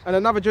 And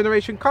another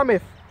generation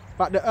cometh,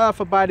 but the earth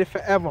abideth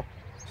forever.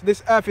 So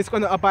this earth is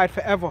going to abide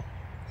forever.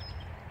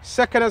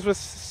 2 Ezra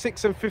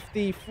 6 and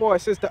 54, it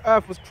says the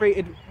earth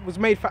was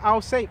made for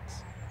our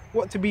sakes.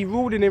 What? To be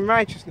ruled in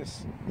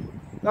righteousness.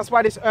 That's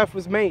why this earth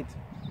was made.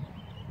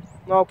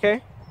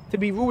 Okay? To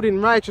be ruled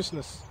in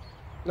righteousness.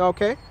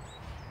 Okay?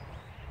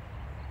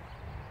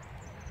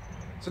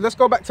 So let's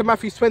go back to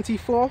Matthew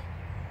 24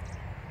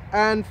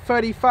 and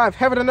 35.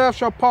 Heaven and earth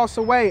shall pass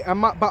away,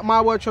 but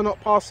my word shall not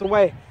pass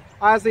away.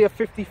 Isaiah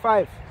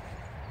 55.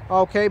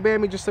 Okay, bear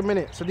me just a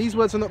minute. So these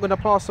words are not going to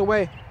pass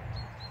away.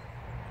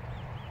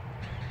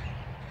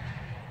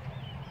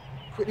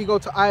 Quickly go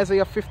to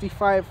Isaiah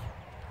 55.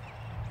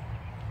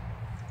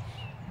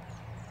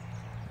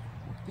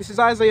 This is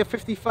Isaiah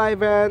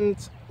 55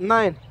 and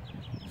 9.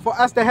 For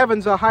as the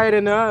heavens are higher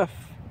than the earth,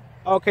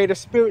 okay, the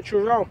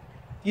spiritual realm.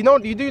 You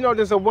do know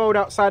there's a world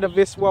outside of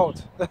this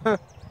world.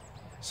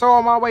 So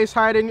are my ways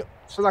higher than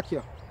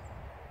Salakia.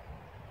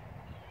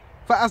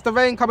 For as the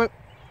rain cometh,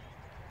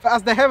 for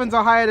as the heavens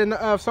are higher than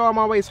the earth, so are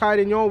my ways higher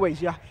than your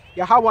ways.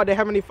 Yahweh, the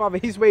Heavenly Father,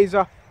 his ways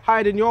are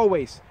higher than your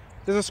ways.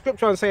 There's a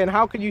scripture on saying,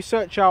 how can you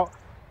search out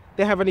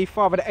the Heavenly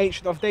Father, the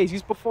Ancient of Days?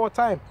 He's before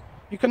time.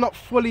 You cannot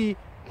fully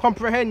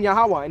comprehend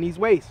Yahweh and his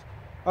ways.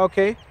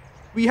 Okay?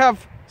 We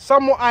have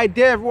somewhat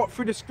idea of what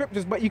through the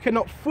scriptures, but you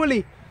cannot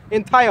fully,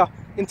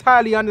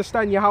 entirely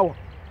understand Yahweh.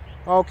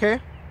 Okay?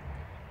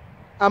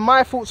 And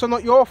my thoughts are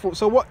not your thoughts.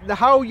 So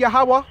how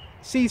Yahweh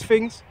sees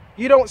things,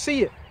 you don't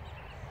see it.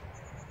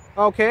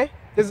 Okay?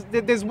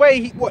 There's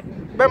way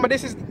remember,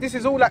 this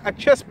is all like a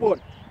chessboard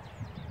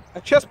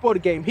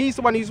game. He's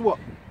the one who's what?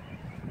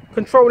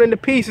 Controlling the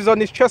pieces on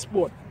this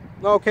chessboard.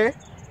 Okay?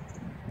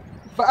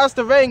 For as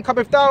the rain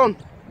cometh down,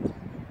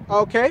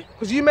 okay?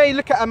 Because you may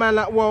look at a man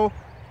like, well,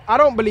 I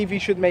don't believe he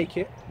should make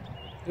it.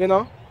 You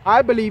know?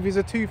 I believe he's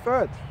a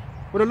 2/3.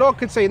 But the Lord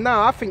could say,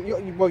 nah, I think you're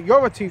a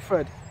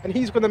 2/3 and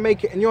he's going to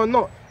make it and you're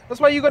not.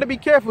 That's why you got to be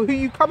careful who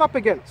you come up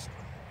against.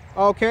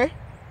 Okay?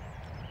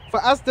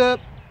 For as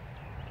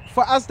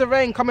the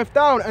rain cometh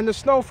down and the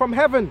snow from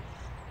heaven,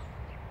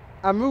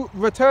 and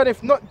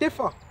returneth not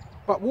differ,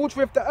 but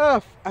watereth the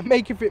earth and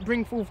maketh it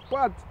bring forth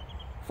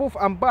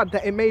and bud,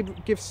 that it may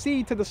give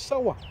seed to the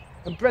sower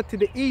and bread to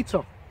the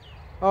eater.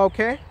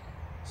 Okay?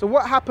 So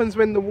what happens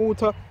when the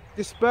water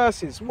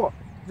disperses? What?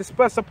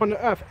 Disperse upon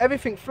the earth.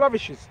 Everything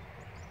flourishes.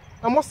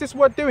 And what's this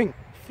word doing?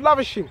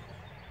 Flourishing.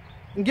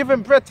 And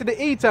giving bread to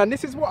the eater. And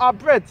this is what our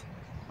bread,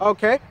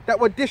 okay, that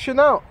we're dishing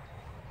out.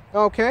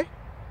 Okay?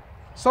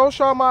 So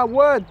shall my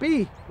word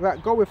be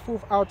that goeth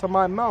forth out of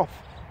my mouth.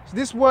 So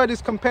this word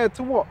is compared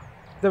to what?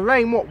 The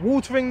rain, what?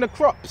 Watering the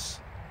crops.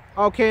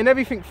 Okay, and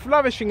everything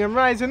flourishing and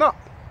rising up.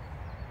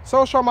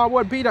 So shall my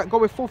word be that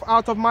goeth forth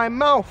out of my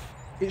mouth.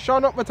 It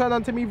shall not return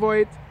unto me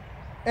void,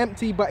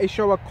 empty, but it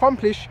shall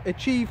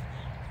achieve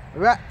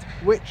that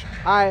which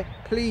I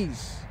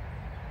please.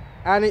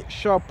 And it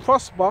shall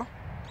prosper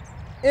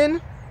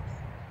in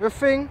the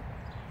thing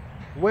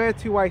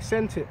whereto I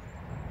sent it.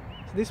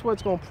 So this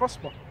word's going to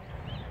prosper.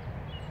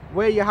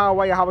 Where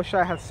Yahweh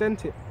Shai has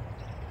sent it.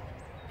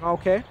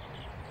 Okay?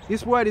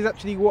 This word is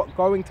actually what?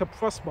 Going to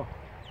prosper.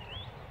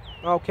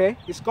 Okay?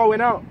 It's going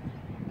out.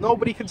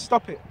 Nobody can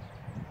stop it.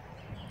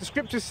 The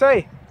scriptures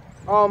say,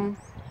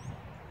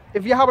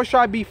 if Yahweh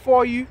Shai be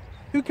for you,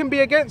 who can be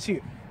against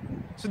you?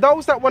 So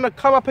those that want to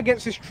come up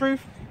against this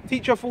truth,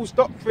 teach a false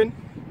doctrine,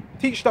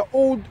 teach that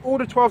all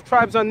the 12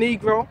 tribes are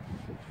Negro,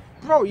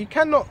 bro, you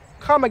cannot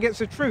come against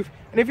the truth.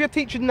 And if you're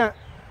teaching that,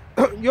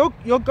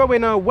 you're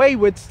going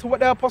wayward to what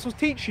the apostles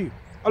teach you.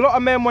 A lot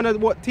of men want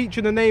to teach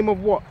in the name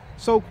of what?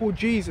 So-called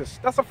Jesus.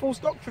 That's a false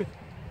doctrine.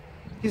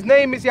 His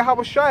name is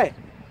Yahweh Shai.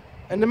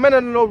 And the men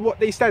of the Lord,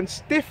 they stand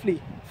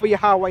stiffly for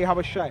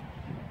Yahweh Shai.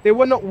 They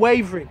were not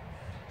wavering.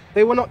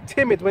 They were not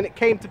timid when it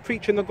came to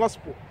preaching the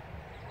gospel.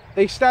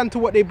 They stand to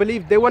what they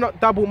believe. They were not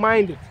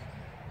double-minded.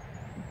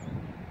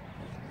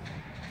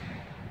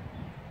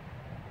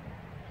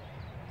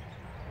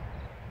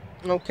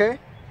 Okay?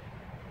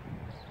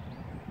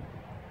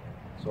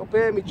 So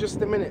bear me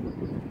just a minute.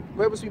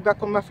 Where was we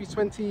back on Matthew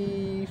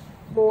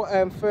 24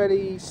 and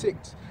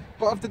 36?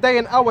 But of the day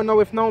and hour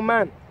knoweth no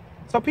man.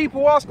 So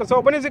people ask us, oh,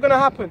 when is it going to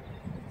happen?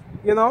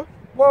 You know?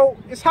 Well,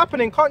 it's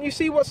happening. Can't you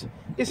see what's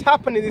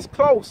happening? It's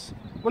close.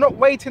 We're not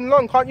waiting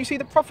long. Can't you see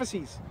the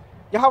prophecies?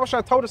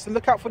 Yahushua told us to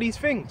look out for these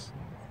things.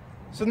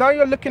 So now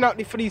you're looking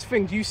out for these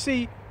things. You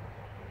see,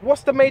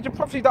 what's the major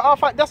prophecy? The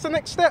Arafat, that's the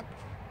next step.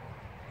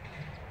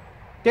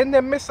 Then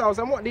their missiles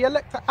and what? The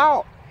elect are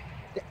out.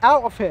 They're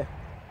out of here.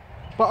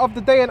 But of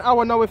the day and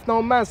hour knoweth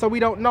no man, so we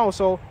don't know.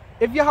 So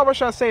if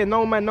Yahushua is saying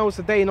no man knows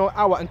the day nor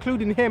hour,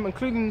 including him,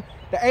 including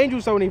the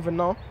angels don't even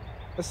know,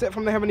 except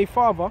from the Heavenly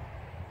Father,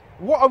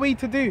 what are we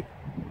to do?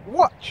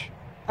 Watch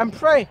and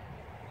pray.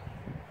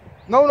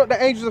 No, not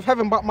the angels of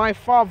heaven, but my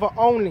Father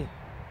only.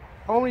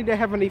 Only the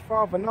Heavenly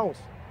Father knows.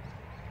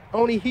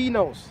 Only He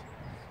knows.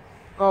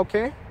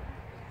 Okay?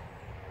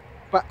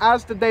 But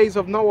as the days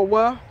of Noah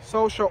were,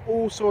 so shall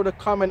also the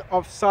coming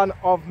of Son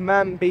of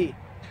Man be.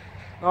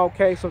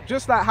 Okay, so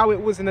just like how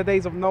it was in the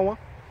days of Noah,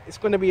 it's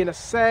going to be in the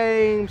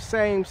same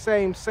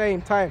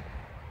time.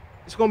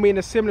 It's going to be in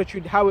the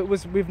similitude how it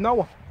was with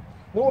Noah.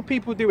 What were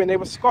people doing? They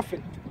were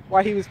scoffing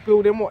while he was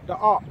building what? The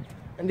ark.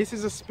 And this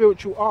is a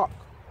spiritual ark.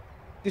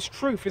 This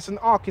truth is an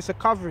ark, it's a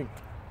covering.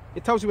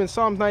 It tells you in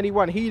Psalms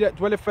 91, he that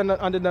dwelleth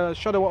under the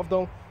shadow of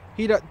the,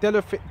 he that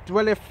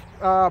dwelleth,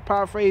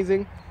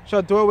 paraphrasing,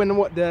 shall dwell in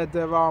what? The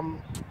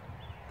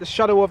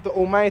shadow of the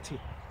Almighty.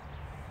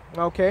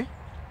 Okay?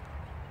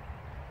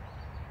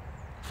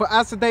 For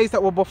as the days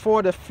that were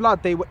before the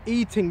flood, they were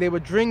eating, they were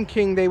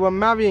drinking, they were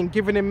marrying,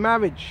 giving in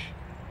marriage.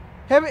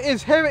 Here it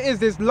is,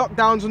 there's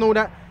lockdowns and all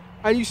that,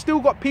 and you still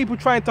got people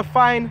trying to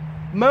find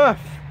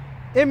mirth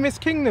in this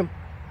kingdom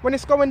when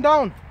it's going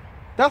down.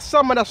 That's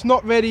someone that's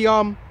not really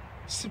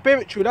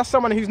spiritual. That's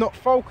someone who's not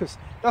focused.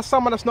 That's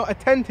someone that's not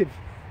attentive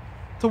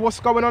to what's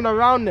going on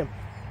around them.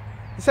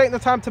 This ain't the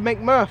time to make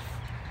mirth.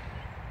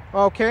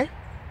 Okay?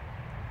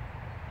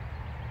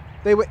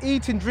 They were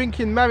eating,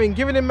 drinking, marrying,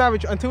 giving in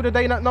marriage until the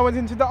day that Noah went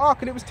into the ark,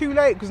 and it was too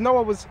late because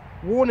Noah was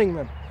warning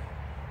them.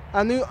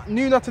 And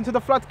knew not until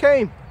the flood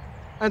came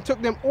and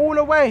took them all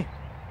away.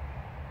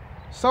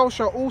 So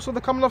shall also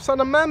the coming of Son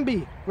of Man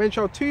be. When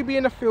shall two be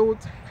in the field,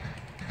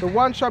 the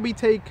one shall be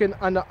taken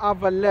and the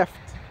other left.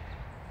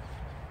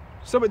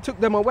 So it took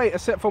them away,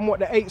 except from what?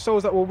 The 8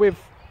 souls that were with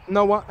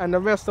Noah and the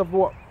rest of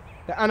what?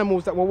 The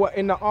animals that were what?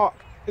 In the ark.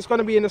 It's going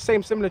to be in the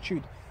same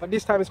similitude, but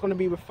this time it's going to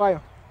be with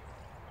fire.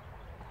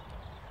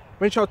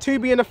 When shall two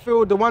be in the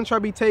field, the one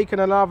shall be taken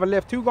and the other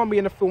left. Two going to be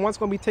in the field, one's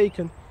going to be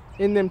taken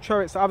in them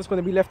chariots, the other's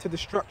going to be left to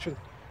destruction.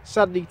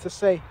 Sadly to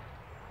say.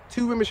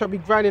 2 women shall be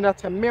grinding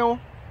at a mill.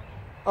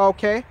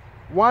 Okay.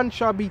 One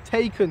shall be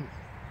taken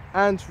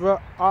and the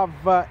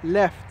other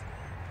left.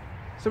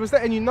 So it's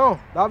letting you know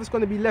the other's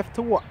going to be left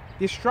to what?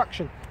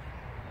 Destruction.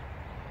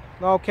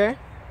 Okay.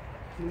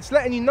 It's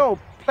letting you know,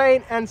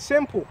 plain and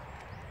simple.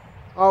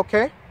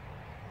 Okay.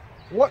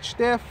 Watch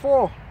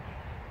therefore,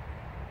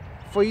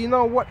 for you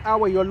know what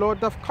hour your Lord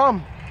doth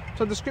come.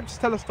 So the scriptures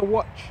tell us to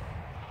watch.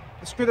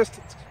 The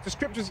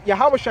scriptures,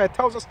 Yahushua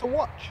tells us to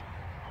watch.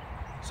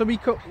 So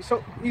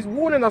he's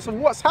warning us of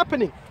what's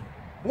happening,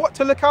 what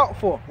to look out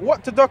for,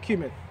 what to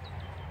document.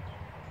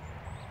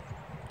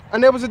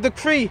 And there was a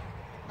decree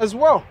as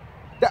well.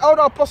 The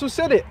elder apostle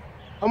said it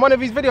on one of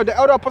his videos, the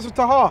elder apostle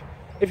Tahar.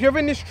 If you're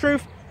in this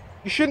truth,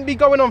 you shouldn't be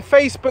going on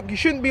Facebook, you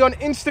shouldn't be on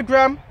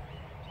Instagram,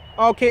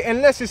 okay,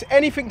 unless it's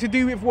anything to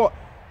do with what?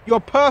 Your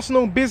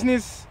personal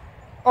business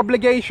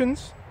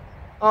obligations,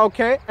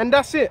 okay, and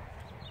that's it.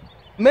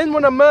 Men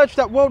want to merge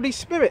that worldly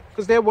spirit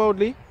because they're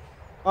worldly,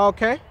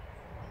 okay.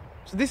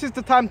 So this is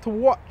the time to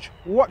watch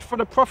for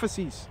the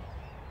prophecies,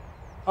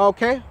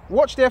 okay.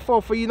 Watch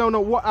therefore, for you know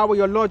not what hour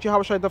your Lord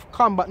Yahushua doth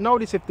come. But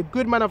notice, if the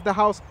good man of the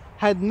house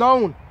had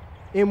known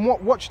in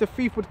what watch the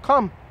thief would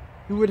come,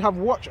 he would have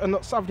watched and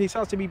not suffered his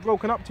house to be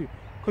broken up to,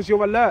 because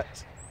you're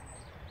alert,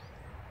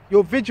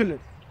 you're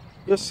vigilant,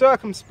 you're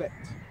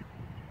circumspect.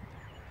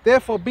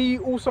 Therefore be ye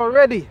also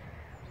ready,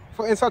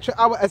 for in such an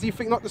hour as ye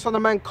think not the Son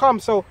of Man come.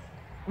 So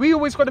we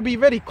always got to be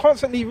ready,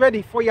 constantly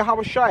ready for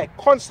Yahushua,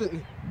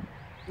 constantly.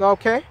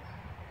 Okay.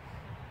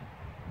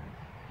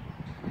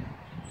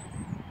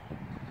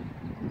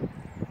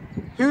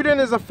 Who then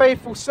is a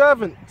faithful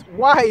servant,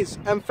 wise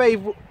and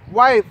faithful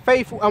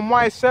and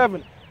wise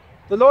servant?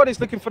 The Lord is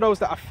looking for those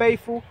that are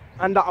faithful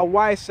and that are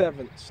wise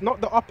servants,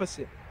 not the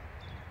opposite.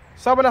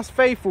 Someone that's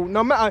faithful,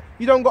 no matter,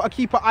 you don't got to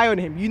keep an eye on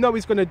him. You know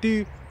he's going to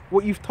do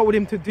what you've told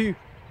him to do.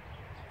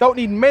 Don't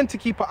need men to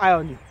keep an eye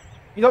on you.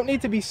 You don't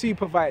need to be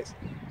supervised.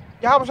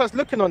 Yahushua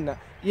looking on that.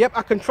 Yep,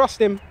 I can trust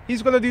him.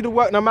 He's going to do the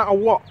work no matter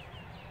what.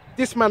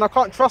 This man, I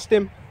can't trust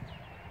him.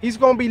 He's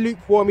going to be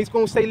lukewarm. He's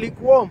going to stay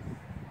lukewarm.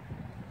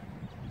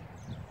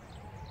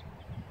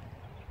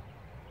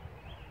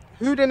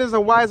 Who then is a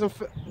wise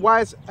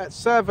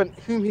servant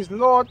whom his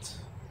Lord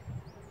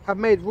have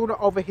made ruler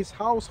over his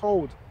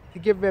household, to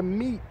give them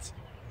meat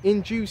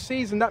in due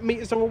season? That meat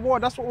is a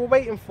reward. That's what we're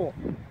waiting for.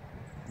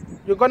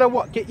 You're going to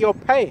what? Get your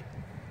pay,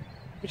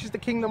 which is the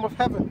kingdom of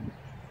heaven.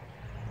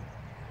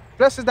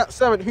 Blessed is that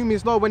servant whom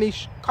his Lord, when he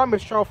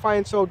cometh, shall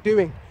find so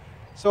doing.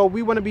 So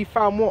we want to be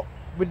found what?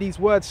 With these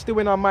words still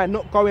in our mind,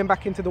 not going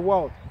back into the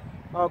world.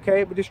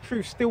 Okay, but this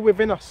truth still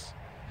within us.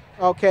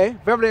 Okay,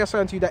 verily I say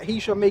unto you that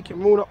he shall make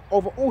him ruler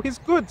over all his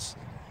goods,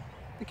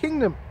 the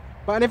kingdom.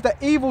 But and if the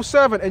evil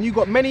servant, and you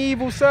got many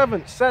evil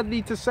servants,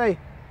 sadly to say,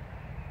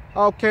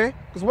 okay,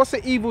 because what's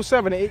an evil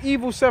servant? An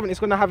evil servant is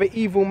going to have an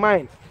evil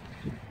mind.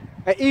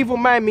 An evil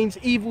mind means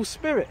evil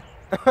spirit.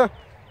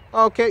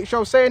 Okay,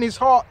 shall say in his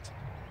heart,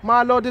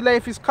 my Lord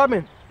delayeth his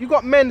coming. You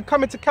got men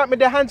coming to camp with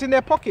their hands in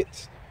their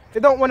pockets. They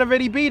don't want to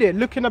really be there,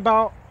 looking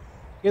about,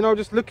 you know,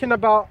 just looking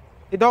about.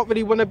 They don't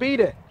really want to be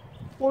there.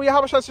 Well,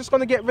 Yahushua just going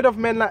to get rid of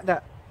men like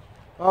that.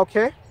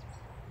 Okay.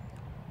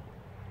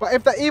 But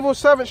if the evil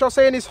servant shall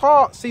say in his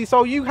heart, see,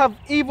 so you have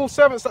evil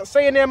servants that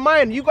say in their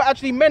mind, you got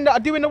actually men that are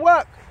doing the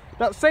work,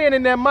 that saying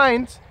in their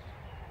minds,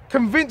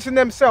 convincing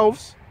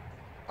themselves,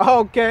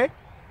 okay,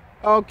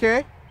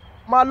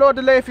 my Lord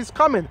delayeth his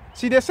coming.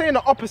 See, they're saying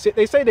the opposite.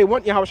 They say they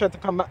want Yahushua to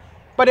come back,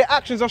 but their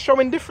actions are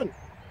showing different.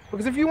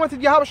 Because if you wanted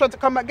Yahushua to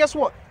come back, guess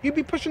what? You'd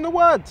be pushing the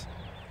words.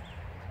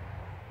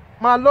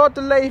 My Lord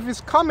delayeth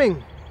his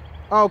coming.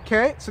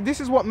 Okay, so this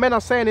is what men are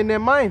saying in their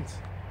minds.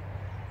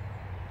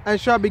 And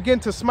shall begin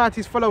to smite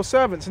his fellow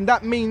servants. And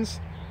that means,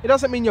 it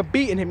doesn't mean you're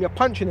beating him, you're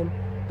punching him.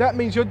 That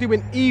means you're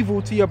doing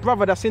evil to your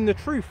brother that's in the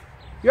truth.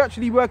 You're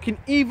actually working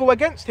evil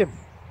against him.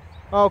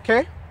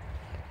 Okay?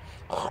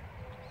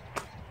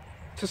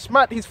 To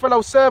smite his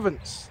fellow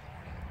servants.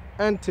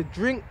 And to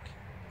drink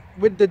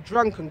with the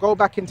drunk and go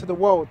back into the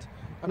world.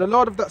 And the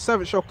Lord of that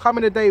servant shall come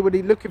in a day when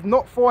he looketh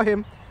not for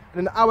him,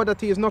 and an hour that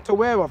he is not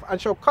aware of.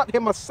 And shall cut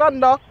him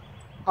asunder,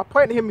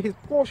 appoint him his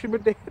portion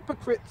with the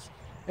hypocrites.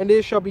 And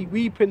there shall be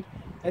weeping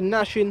and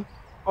gnashing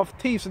of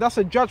teeth. So that's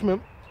a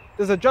judgment.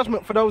 There's a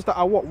judgment for those that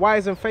are what?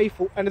 Wise and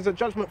faithful. And there's a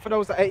judgment for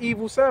those that are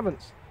evil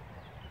servants.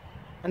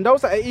 And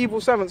those that are evil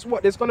servants,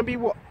 what? There's going to be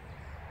what?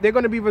 They're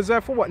going to be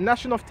reserved for what?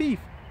 Gnashing of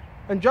teeth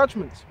and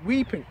judgments.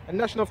 Weeping and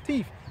gnashing of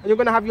teeth. And you're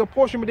going to have your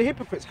portion with the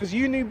hypocrites because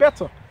you knew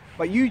better.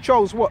 But you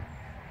chose what?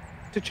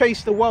 To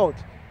chase the world.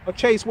 Or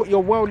chase what?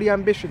 Your worldly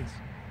ambitions.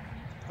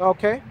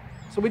 Okay?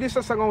 So with this,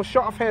 I'm going to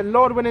shut off here.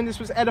 Lord, when this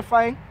was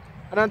edifying.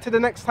 And until the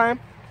next time,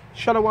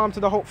 shalom to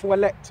the hopeful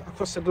elect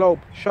across the globe.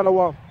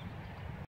 Shalom.